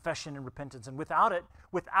 confession and repentance. And without it,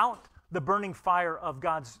 without the burning fire of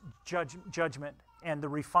God's judgment and the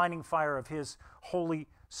refining fire of his Holy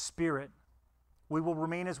Spirit, we will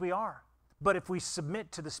remain as we are. But if we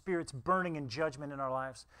submit to the Spirit's burning and judgment in our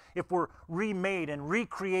lives, if we're remade and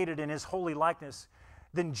recreated in his holy likeness,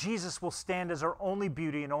 then Jesus will stand as our only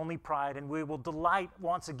beauty and only pride, and we will delight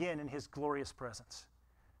once again in his glorious presence.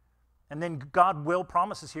 And then God will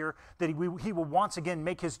promises here that he will once again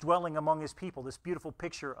make his dwelling among his people. This beautiful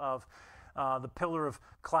picture of the pillar of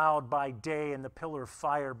cloud by day and the pillar of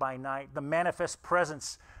fire by night. The manifest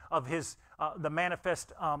presence of his, the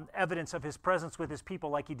manifest evidence of his presence with his people,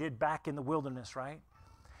 like he did back in the wilderness, right?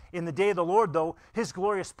 In the day of the Lord, though, his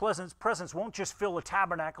glorious presence won't just fill a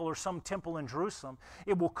tabernacle or some temple in Jerusalem.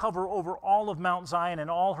 It will cover over all of Mount Zion and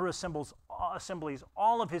all her assemblies.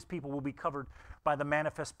 All of his people will be covered by the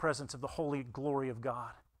manifest presence of the holy glory of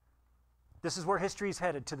God. This is where history is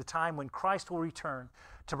headed, to the time when Christ will return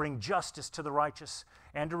to bring justice to the righteous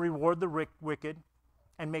and to reward the wicked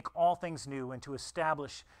and make all things new and to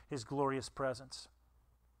establish his glorious presence.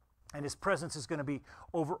 And his presence is going to be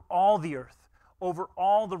over all the earth, over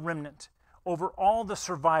all the remnant, over all the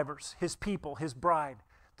survivors, his people, his bride,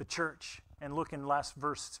 the church. And look in last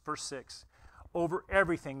verse 6. Over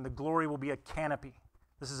everything, the glory will be a canopy.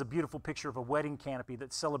 This is a beautiful picture of a wedding canopy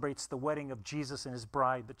that celebrates the wedding of Jesus and his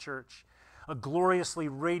bride, the church. A gloriously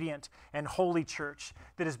radiant and holy church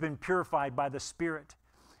that has been purified by the Spirit,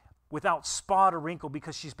 without spot or wrinkle,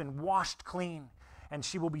 because she's been washed clean, and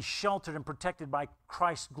she will be sheltered and protected by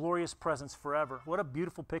Christ's glorious presence forever. What a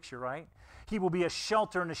beautiful picture, right? He will be a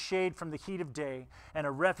shelter and a shade from the heat of day, and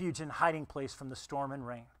a refuge and hiding place from the storm and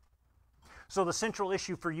rain. So the central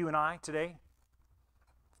issue for you and I today,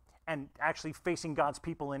 and actually facing God's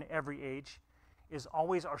people in every age, is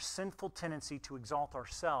always our sinful tendency to exalt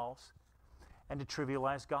ourselves and to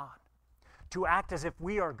trivialize God, to act as if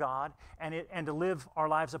we are God and to live our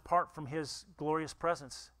lives apart from his glorious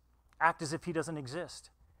presence, act as if he doesn't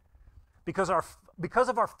exist. Because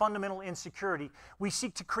of our fundamental insecurity, we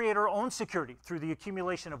seek to create our own security through the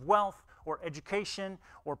accumulation of wealth or education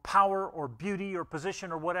or power or beauty or position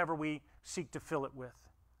or whatever we seek to fill it with.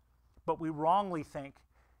 But we wrongly think,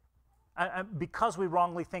 because we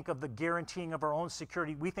wrongly think of the guaranteeing of our own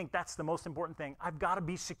security, we think that's the most important thing. I've got to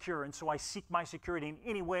be secure, and so I seek my security in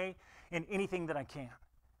any way, in anything that I can.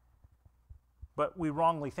 But we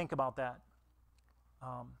wrongly think about that.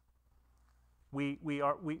 We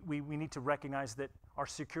need to recognize that our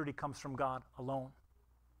security comes from God alone.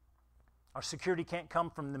 Our security can't come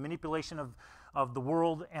from the manipulation of the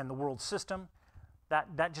world and the world system.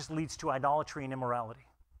 That just leads to idolatry and immorality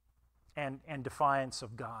and defiance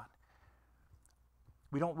of God.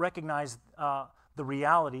 We don't recognize the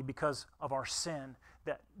reality because of our sin,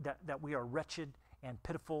 that we are wretched and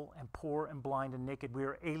pitiful and poor and blind and naked. We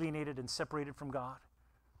are alienated and separated from God.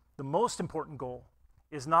 The most important goal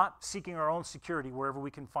is not seeking our own security wherever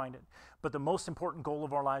we can find it, but the most important goal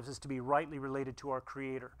of our lives is to be rightly related to our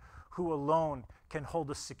Creator, who alone can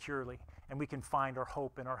hold us securely, and we can find our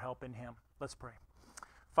hope and our help in him. Let's pray.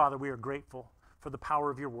 Father, we are grateful for the power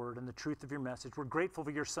of your word and the truth of your message. We're grateful for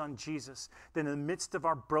your Son, Jesus, that in the midst of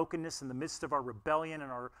our brokenness, in the midst of our rebellion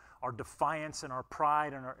and our defiance and our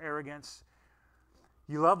pride and our arrogance,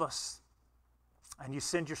 You love us. And you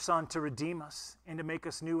send your Son to redeem us and to make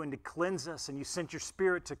us new and to cleanse us. And you sent your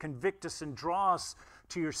Spirit to convict us and draw us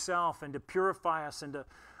to yourself and to purify us and to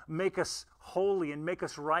make us holy and make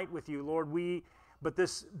us right with you, Lord.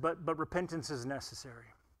 But repentance is necessary.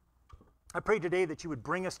 I pray today that you would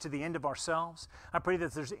bring us to the end of ourselves. I pray that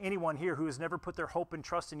if there's anyone here who has never put their hope and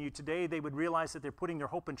trust in you today, they would realize that they're putting their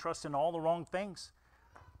hope and trust in all the wrong things.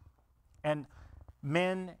 And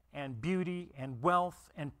men and beauty and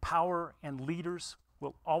wealth and power and leaders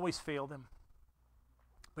will always fail them.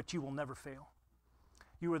 But you will never fail.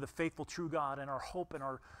 You are the faithful, true God, and our hope and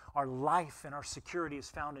our life and our security is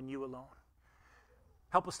found in you alone.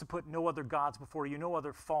 Help us to put no other gods before you, no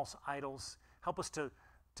other false idols. Help us to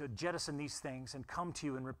jettison these things and come to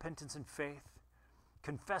you in repentance and faith,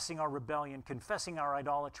 confessing our rebellion, confessing our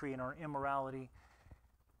idolatry and our immorality,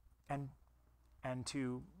 and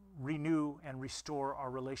to renew and restore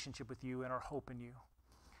our relationship with you and our hope in you.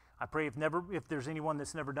 I pray if there's anyone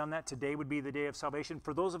that's never done that, today would be the day of salvation.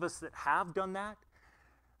 For those of us that have done that,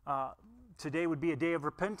 today would be a day of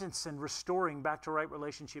repentance and restoring back to right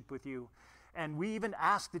relationship with you. And we even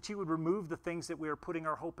ask that you would remove the things that we are putting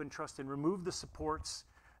our hope and trust in, remove the supports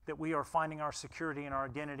that we are finding our security and our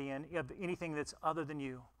identity in, anything that's other than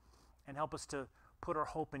you, and help us to put our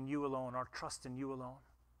hope in you alone, our trust in you alone.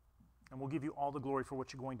 And we'll give you all the glory for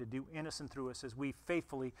what you're going to do in us and through us as we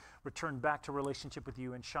faithfully return back to relationship with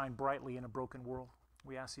you and shine brightly in a broken world.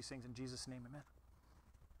 We ask these things in Jesus' name, amen.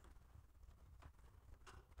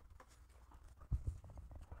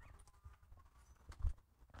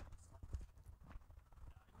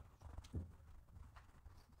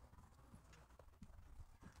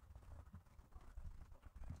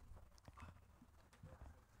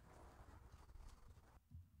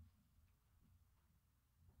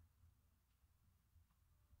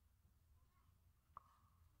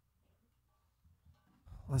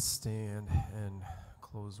 Let's stand and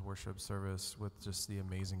close worship service with just the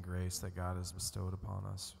amazing grace that God has bestowed upon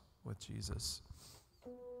us with Jesus.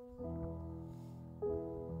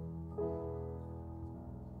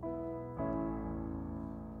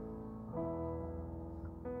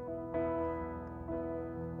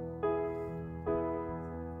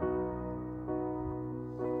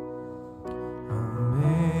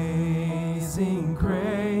 Amazing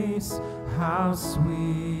grace, how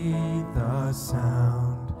sweet the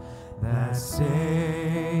sound that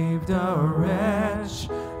saved a wretch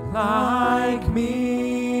like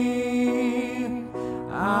me.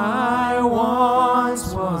 I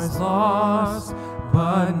once was lost,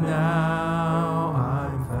 but now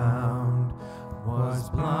I'm found. Was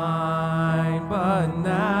blind, but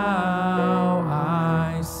now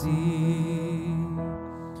I see.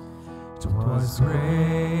 'Twas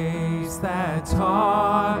grace that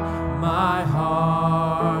taught my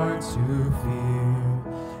heart to fear,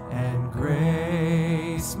 and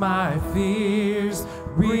grace my fears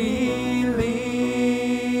relieved.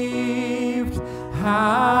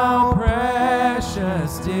 How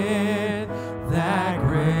precious did that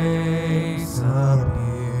grace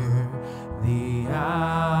appear the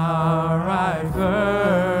hour I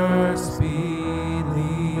first believed.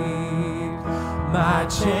 My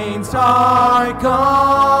chains are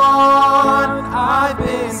gone, I've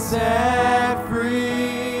been set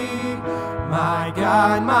free. My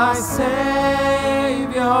God, my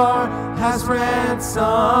Savior has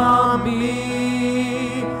ransomed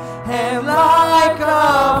me, and like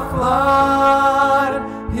a flood,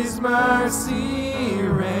 His mercy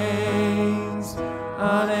reigns,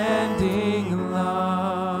 unending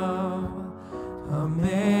love,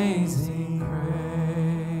 amazing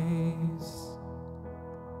grace.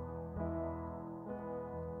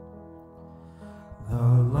 The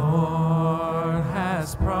Lord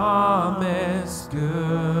has promised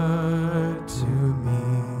good to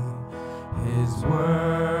me. His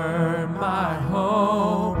word my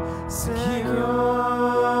hope secures.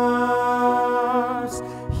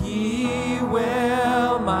 He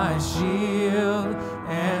will my shield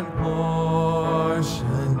and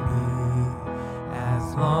portion be,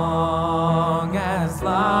 as long as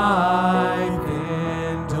life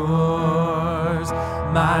endures.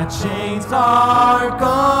 My chains are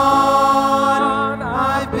gone,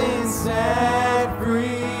 I've been set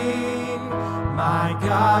free. My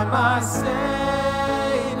God, my Savior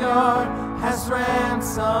has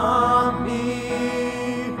ransomed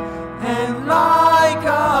me, and like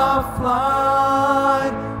a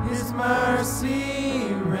flood, His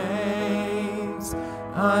mercy reigns,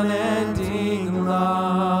 unending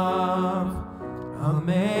love,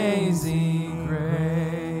 amazing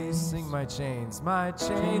grace. Sing my chains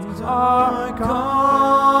are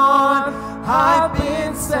gone, I've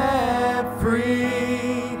been set free.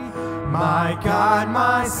 My God,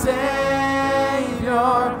 my Savior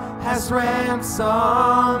has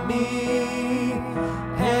ransomed me,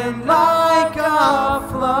 and like a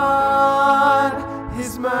flood,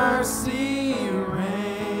 His mercy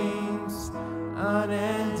reigns,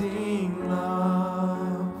 unending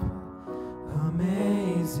love,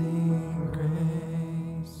 amazing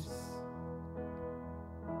grace.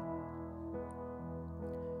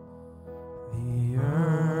 The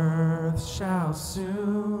earth shall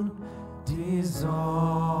soon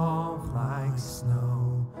dissolve like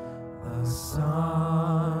snow, the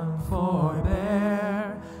sun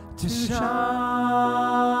forbear to shine,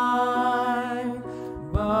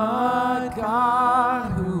 but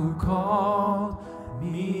God who called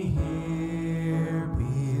me here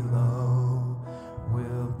below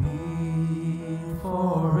will be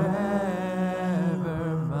forever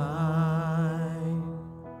mine,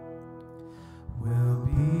 will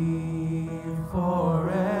be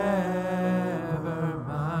forever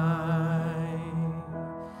mine.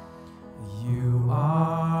 You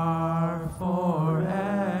are forever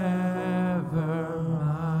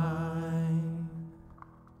mine.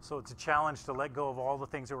 So it's a challenge to let go of all the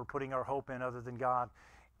things that we're putting our hope in other than God.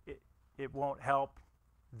 It won't help.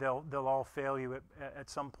 They'll all fail you at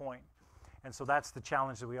some point. And so that's the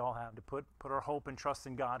challenge that we all have, to put our hope and trust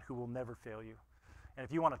in God, who will never fail you. And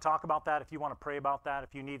if you want to talk about that, if you want to pray about that,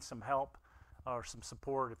 if you need some help or some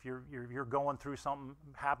support, if you're going through something,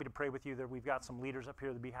 I'm happy to pray with you. We've got some leaders up here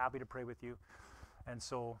that'd be happy to pray with you. And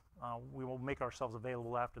so we will make ourselves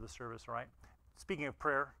available after the service, all right? Speaking of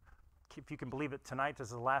prayer, if you can believe it, tonight is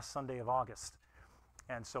the last Sunday of August.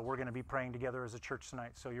 And so we're going to be praying together as a church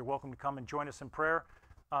tonight. So you're welcome to come and join us in prayer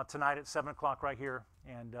tonight at 7 o'clock right here.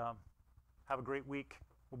 And have a great week.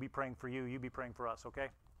 We'll be praying for you. You be praying for us, okay?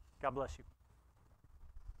 God bless you.